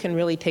people can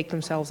really take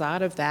themselves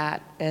out of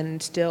that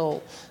and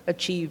still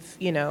achieve,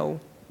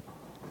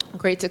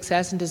 great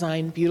success and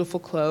design beautiful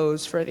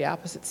clothes for the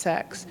opposite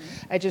sex.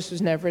 I just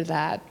was never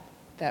that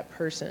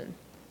person.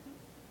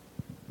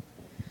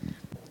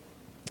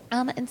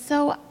 And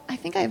so I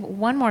think I have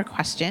one more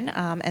question,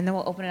 and then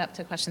we'll open it up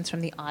to questions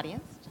from the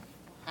audience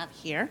I have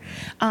here.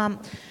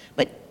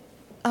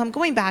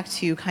 Going back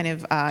to kind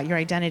of your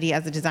identity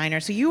as a designer,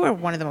 so you are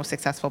one of the most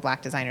successful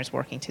Black designers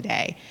working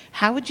today.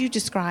 How would you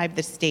describe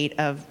the state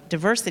of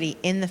diversity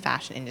in the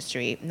fashion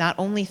industry, not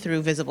only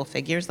through visible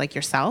figures like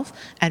yourself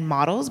and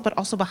models, but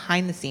also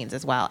behind the scenes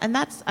as well? And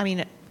that's,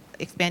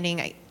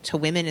 expanding to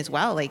women as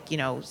well, like,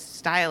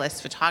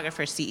 stylists,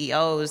 photographers,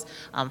 CEOs,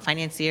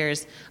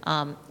 financiers.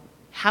 How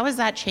has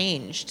that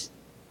changed?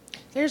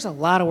 There's a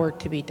lot of work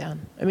to be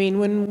done. I mean,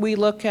 when we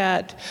look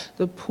at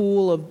the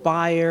pool of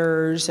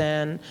buyers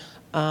and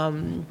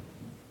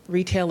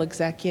retail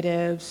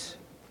executives,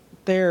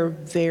 there are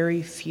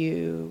very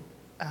few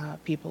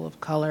people of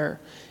color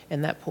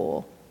in that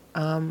pool.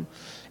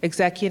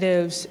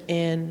 Executives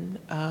in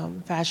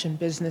fashion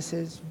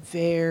businesses,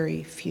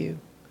 very few.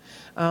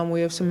 We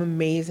have some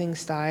amazing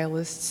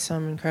stylists,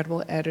 some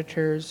incredible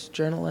editors,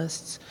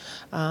 journalists,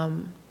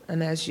 and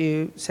as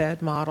you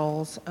said,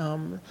 models.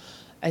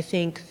 I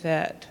think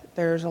that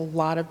there's a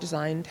lot of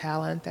design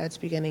talent that's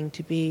beginning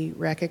to be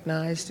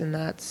recognized, and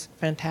that's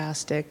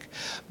fantastic.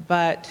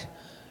 But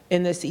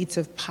in the seats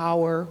of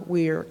power,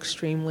 we are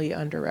extremely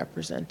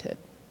underrepresented.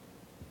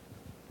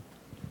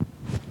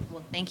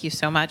 Well, thank you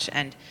so much,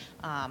 and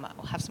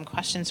we'll have some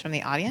questions from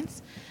the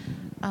audience.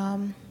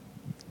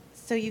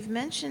 So you've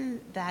mentioned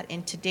that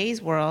in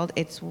today's world,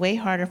 it's way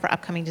harder for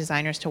upcoming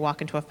designers to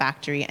walk into a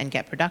factory and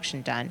get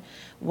production done.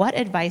 What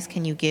advice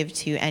can you give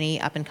to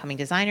any up-and-coming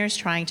designers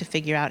trying to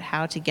figure out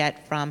how to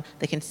get from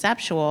the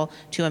conceptual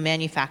to a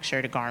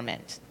manufactured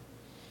garment?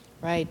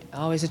 Right,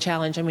 always a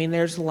challenge. I mean,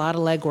 there's a lot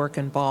of legwork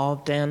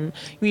involved, and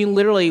I mean,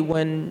 literally,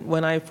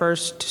 when I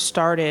first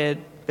started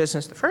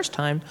business the first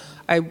time,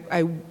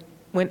 I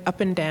went up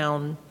and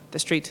down the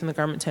streets in the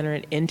garment center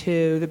and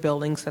into the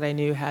buildings that I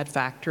knew had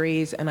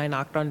factories, and I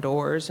knocked on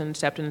doors and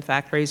stepped in the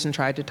factories and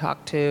tried to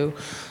talk to,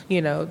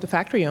 the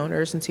factory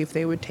owners and see if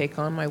they would take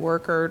on my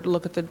work or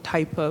look at the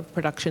type of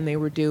production they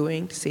were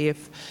doing to see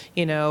if,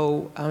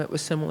 it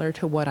was similar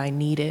to what I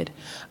needed.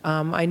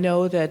 I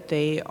know that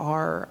they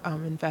are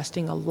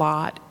investing a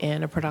lot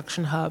in a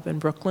production hub in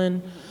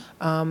Brooklyn.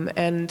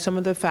 And some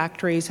of the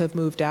factories have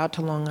moved out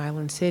to Long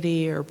Island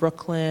City or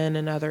Brooklyn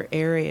and other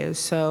areas,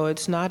 so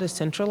it's not as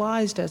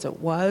centralized as it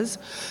was.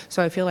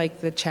 So I feel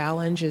like the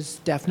challenge is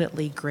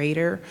definitely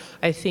greater.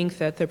 I think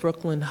that the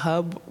Brooklyn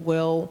hub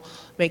will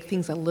make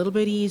things a little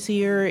bit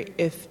easier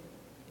if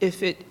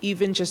it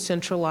even just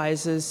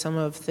centralizes some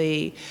of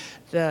the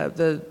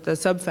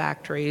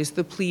sub-factories,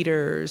 the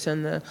pleaters,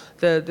 and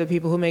the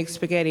people who make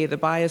spaghetti, the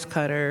bias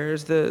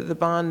cutters, the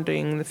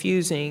bonding, the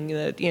fusing,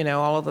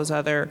 all of those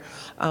other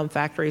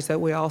factories that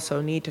we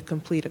also need to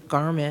complete a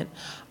garment.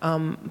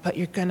 But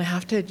you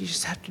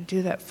just have to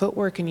do that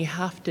footwork, and you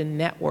have to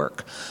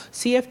network.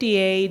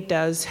 CFDA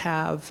does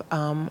have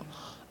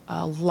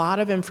a lot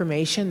of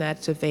information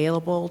that's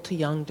available to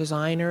young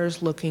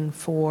designers looking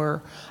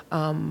for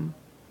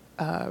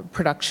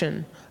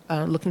production,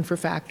 looking for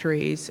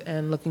factories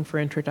and looking for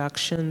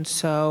introductions.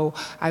 So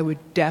I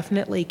would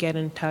definitely get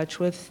in touch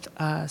with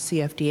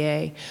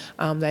CFDA.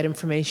 That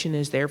information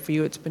is there for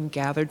you. It's been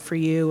gathered for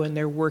you, and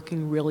they're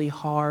working really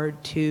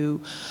hard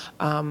to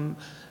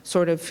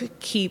sort of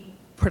keep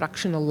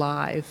production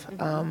alive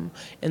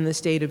in the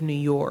state of New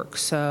York.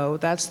 So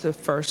that's the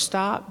first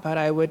stop, but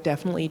I would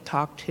definitely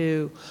talk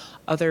to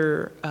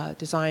other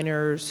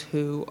designers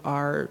who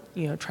are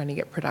trying to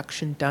get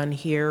production done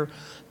here,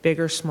 big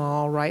or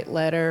small. Write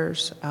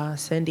letters,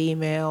 send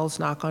emails,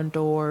 knock on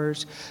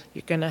doors.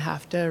 You're going to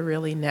have to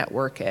really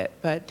network it,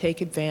 but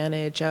take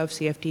advantage of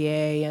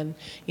CFDA, and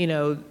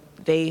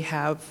they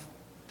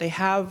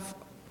have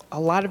a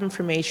lot of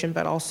information,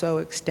 but also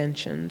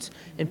extensions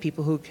and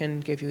people who can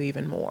give you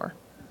even more.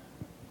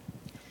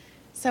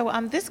 So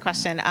this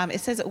question, it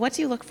says, what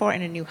do you look for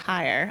in a new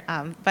hire?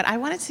 But I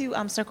wanted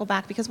to circle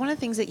back, because one of the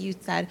things that you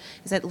said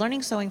is that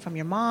learning sewing from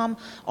your mom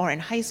or in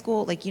high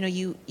school, like,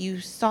 you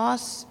saw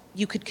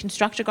you could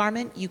construct a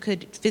garment, you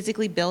could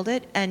physically build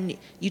it, and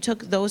you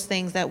took those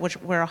things that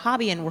were a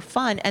hobby and were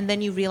fun, and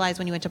then you realized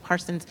when you went to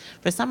Parsons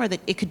for summer that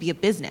it could be a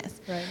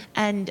business. Right.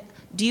 And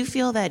do you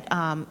feel that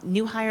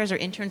new hires or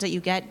interns that you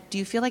get, do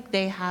you feel like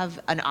they have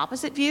an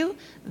opposite view,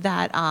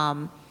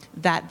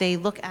 that they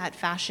look at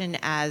fashion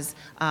as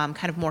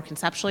kind of more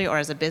conceptually or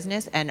as a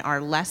business and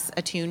are less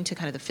attuned to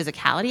kind of the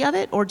physicality of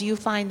it? Or do you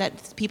find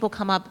that people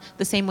come up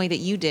the same way that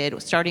you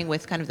did, starting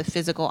with kind of the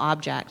physical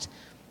object?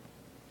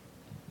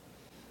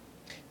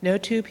 No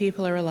two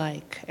people are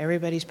alike.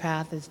 Everybody's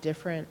path is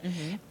different.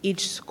 Mm-hmm.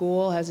 Each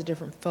school has a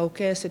different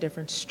focus, a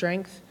different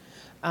strength.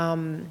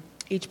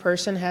 Each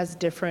person has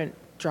different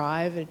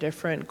drive, a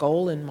different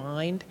goal in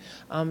mind.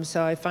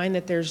 So I find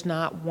that there's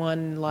not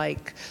one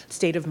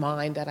state of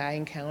mind that I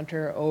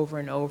encounter over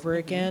and over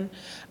again.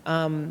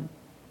 And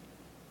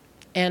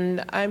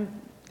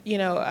I'm,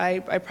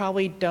 I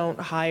probably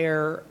don't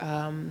hire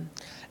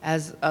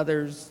as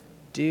others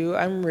do.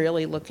 I'm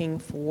really looking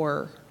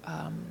for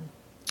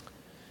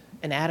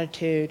an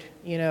attitude,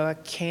 a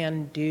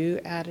can-do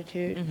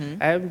attitude.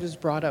 Mm-hmm. I'm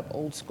just brought up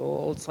old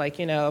school. It's like,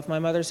 if my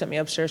mother sent me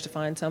upstairs to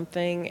find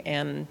something,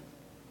 and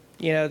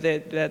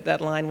that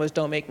line was,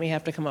 "Don't make me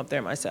have to come up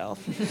there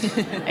myself."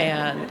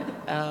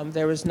 And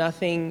there was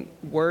nothing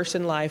worse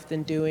in life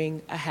than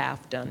doing a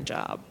half-done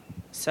job.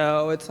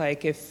 So it's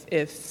like,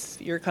 if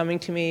you're coming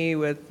to me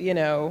with,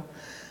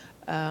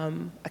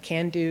 a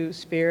can-do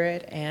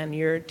spirit, and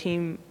you're a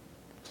team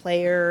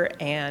player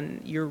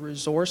and you're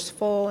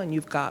resourceful and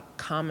you've got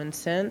common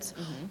sense,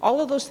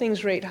 all of those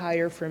things rate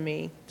higher for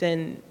me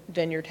than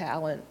your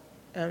talent.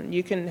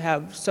 You can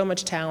have so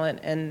much talent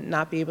and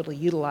not be able to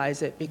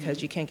utilize it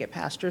because you can't get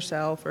past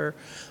yourself,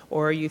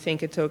 or you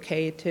think it's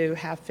okay to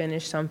half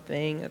finish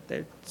something.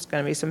 There's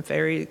going to be some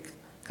fairy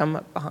come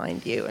up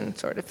behind you and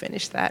sort of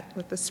finish that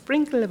with a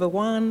sprinkle of a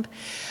wand.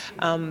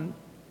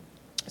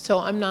 So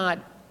I'm not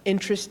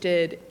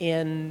interested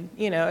in,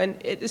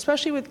 and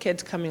especially with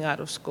kids coming out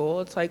of school,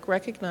 it's like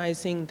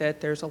recognizing that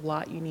there's a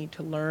lot you need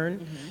to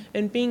learn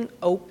and being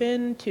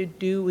open to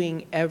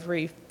doing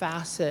every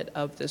facet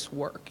of this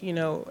work.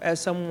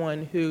 As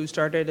someone who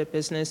started a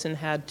business and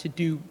had to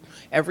do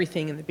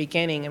everything in the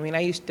beginning, I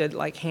used to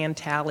like hand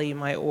tally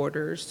my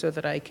orders so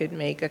that I could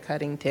make a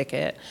cutting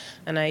ticket.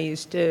 And I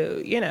used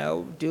to,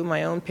 do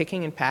my own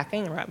picking and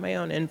packing, write my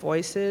own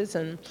invoices,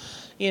 and,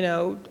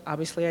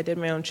 obviously I did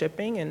my own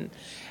shipping. And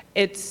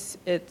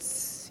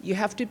you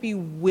have to be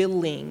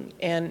willing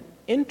and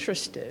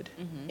interested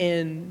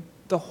in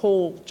the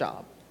whole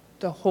job,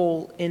 the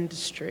whole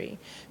industry,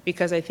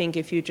 because I think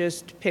if you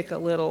just pick a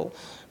little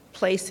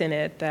place in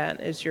it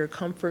that is your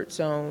comfort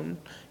zone,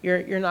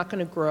 you're not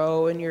going to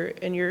grow, and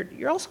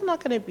you're also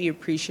not going to be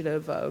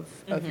appreciative of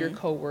your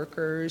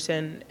coworkers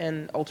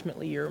and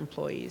ultimately your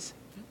employees.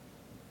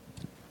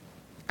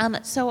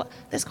 So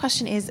this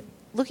question is,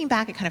 looking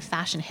back at kind of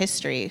fashion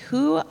history,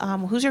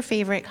 who's your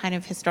favorite kind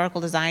of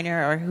historical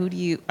designer, or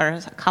or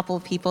a couple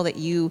of people that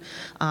you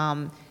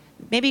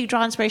maybe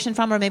draw inspiration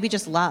from, or maybe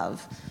just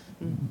love?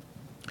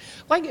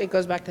 Well, it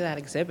goes back to that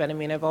exhibit.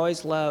 I've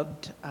always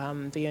loved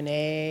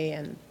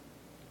Vionnet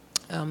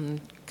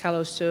and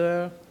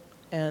Calossure,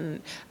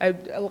 and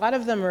a lot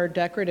of them are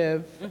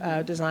decorative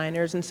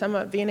designers, and some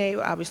of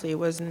Vionnet obviously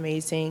was an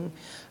amazing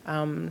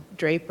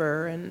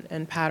draper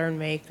and pattern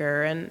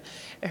maker, and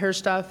her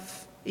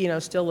stuff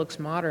still looks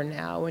modern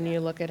now when you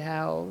look at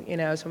how,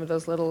 some of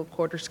those little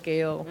quarter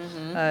scale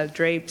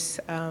drapes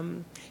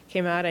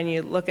came out, and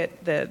you look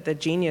at the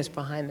genius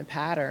behind the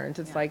patterns.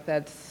 It's like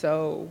that's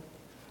so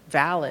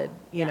valid,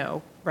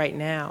 right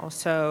now.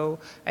 So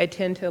I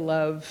tend to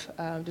love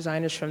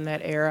designers from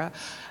that era.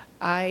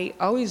 I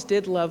always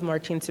did love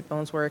Martine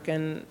Cipon's work,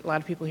 and a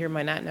lot of people here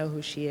might not know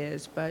who she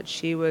is, but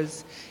she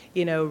was,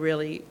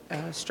 really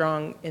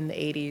strong in the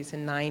 80s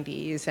and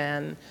 90s,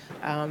 and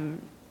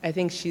I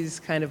think she's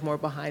kind of more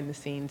behind the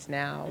scenes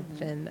now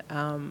than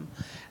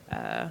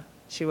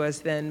she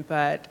was then.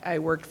 But I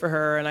worked for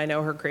her, and I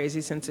know her crazy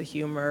sense of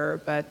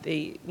humor, but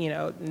the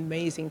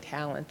amazing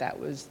talent that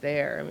was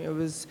there.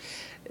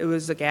 It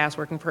was a gas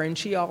working for her, and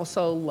she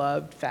also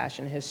loved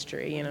fashion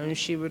history. And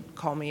she would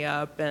call me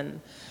up and,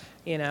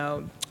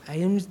 I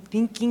am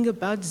thinking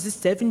about the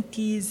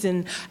 70s,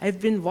 and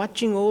I've been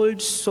watching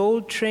old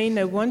Soul Train.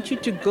 I want you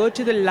to go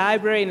to the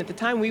library. And at the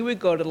time, we would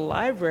go to the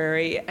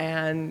library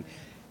and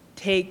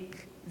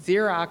take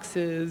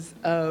Xeroxes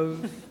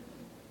of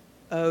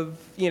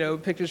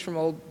pictures from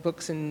old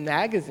books and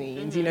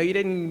magazines. You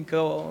didn't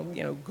go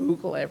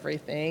Google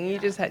everything.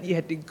 You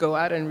had to go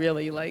out and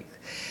really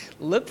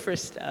look for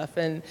stuff.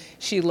 And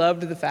she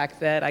loved the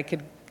fact that I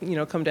could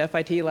come to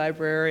FIT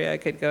Library, I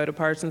could go to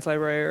Parsons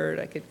Library,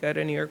 or I could go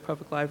to New York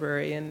Public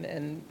Library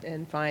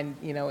and find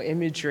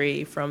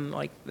imagery from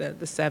the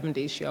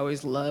 70s. She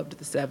always loved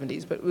the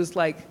 70s, but it was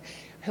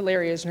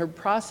hilarious, and her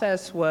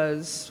process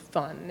was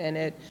fun, and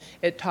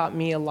it taught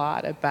me a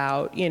lot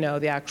about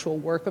the actual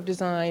work of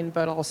design,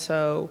 but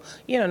also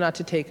not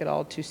to take it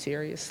all too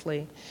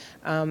seriously.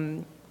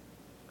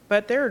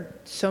 But there are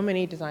so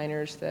many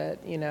designers that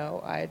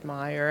I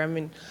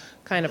admire.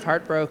 Kind of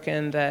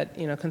heartbroken that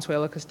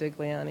Consuelo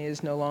Castiglione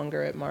is no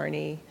longer at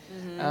Marni,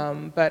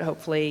 but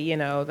hopefully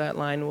that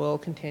line will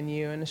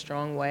continue in a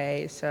strong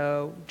way.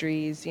 So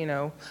Dries,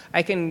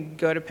 I can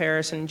go to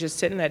Paris and just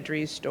sit in that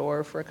Dries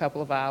store for a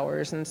couple of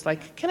hours, and it's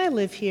like, can I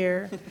live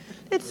here?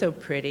 It's so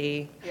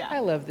pretty. Yeah. I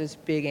love this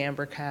big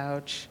amber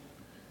couch.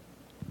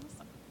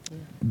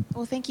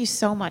 Well, thank you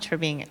so much for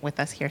being with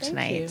us here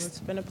tonight. Thank you. It's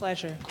been a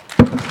pleasure.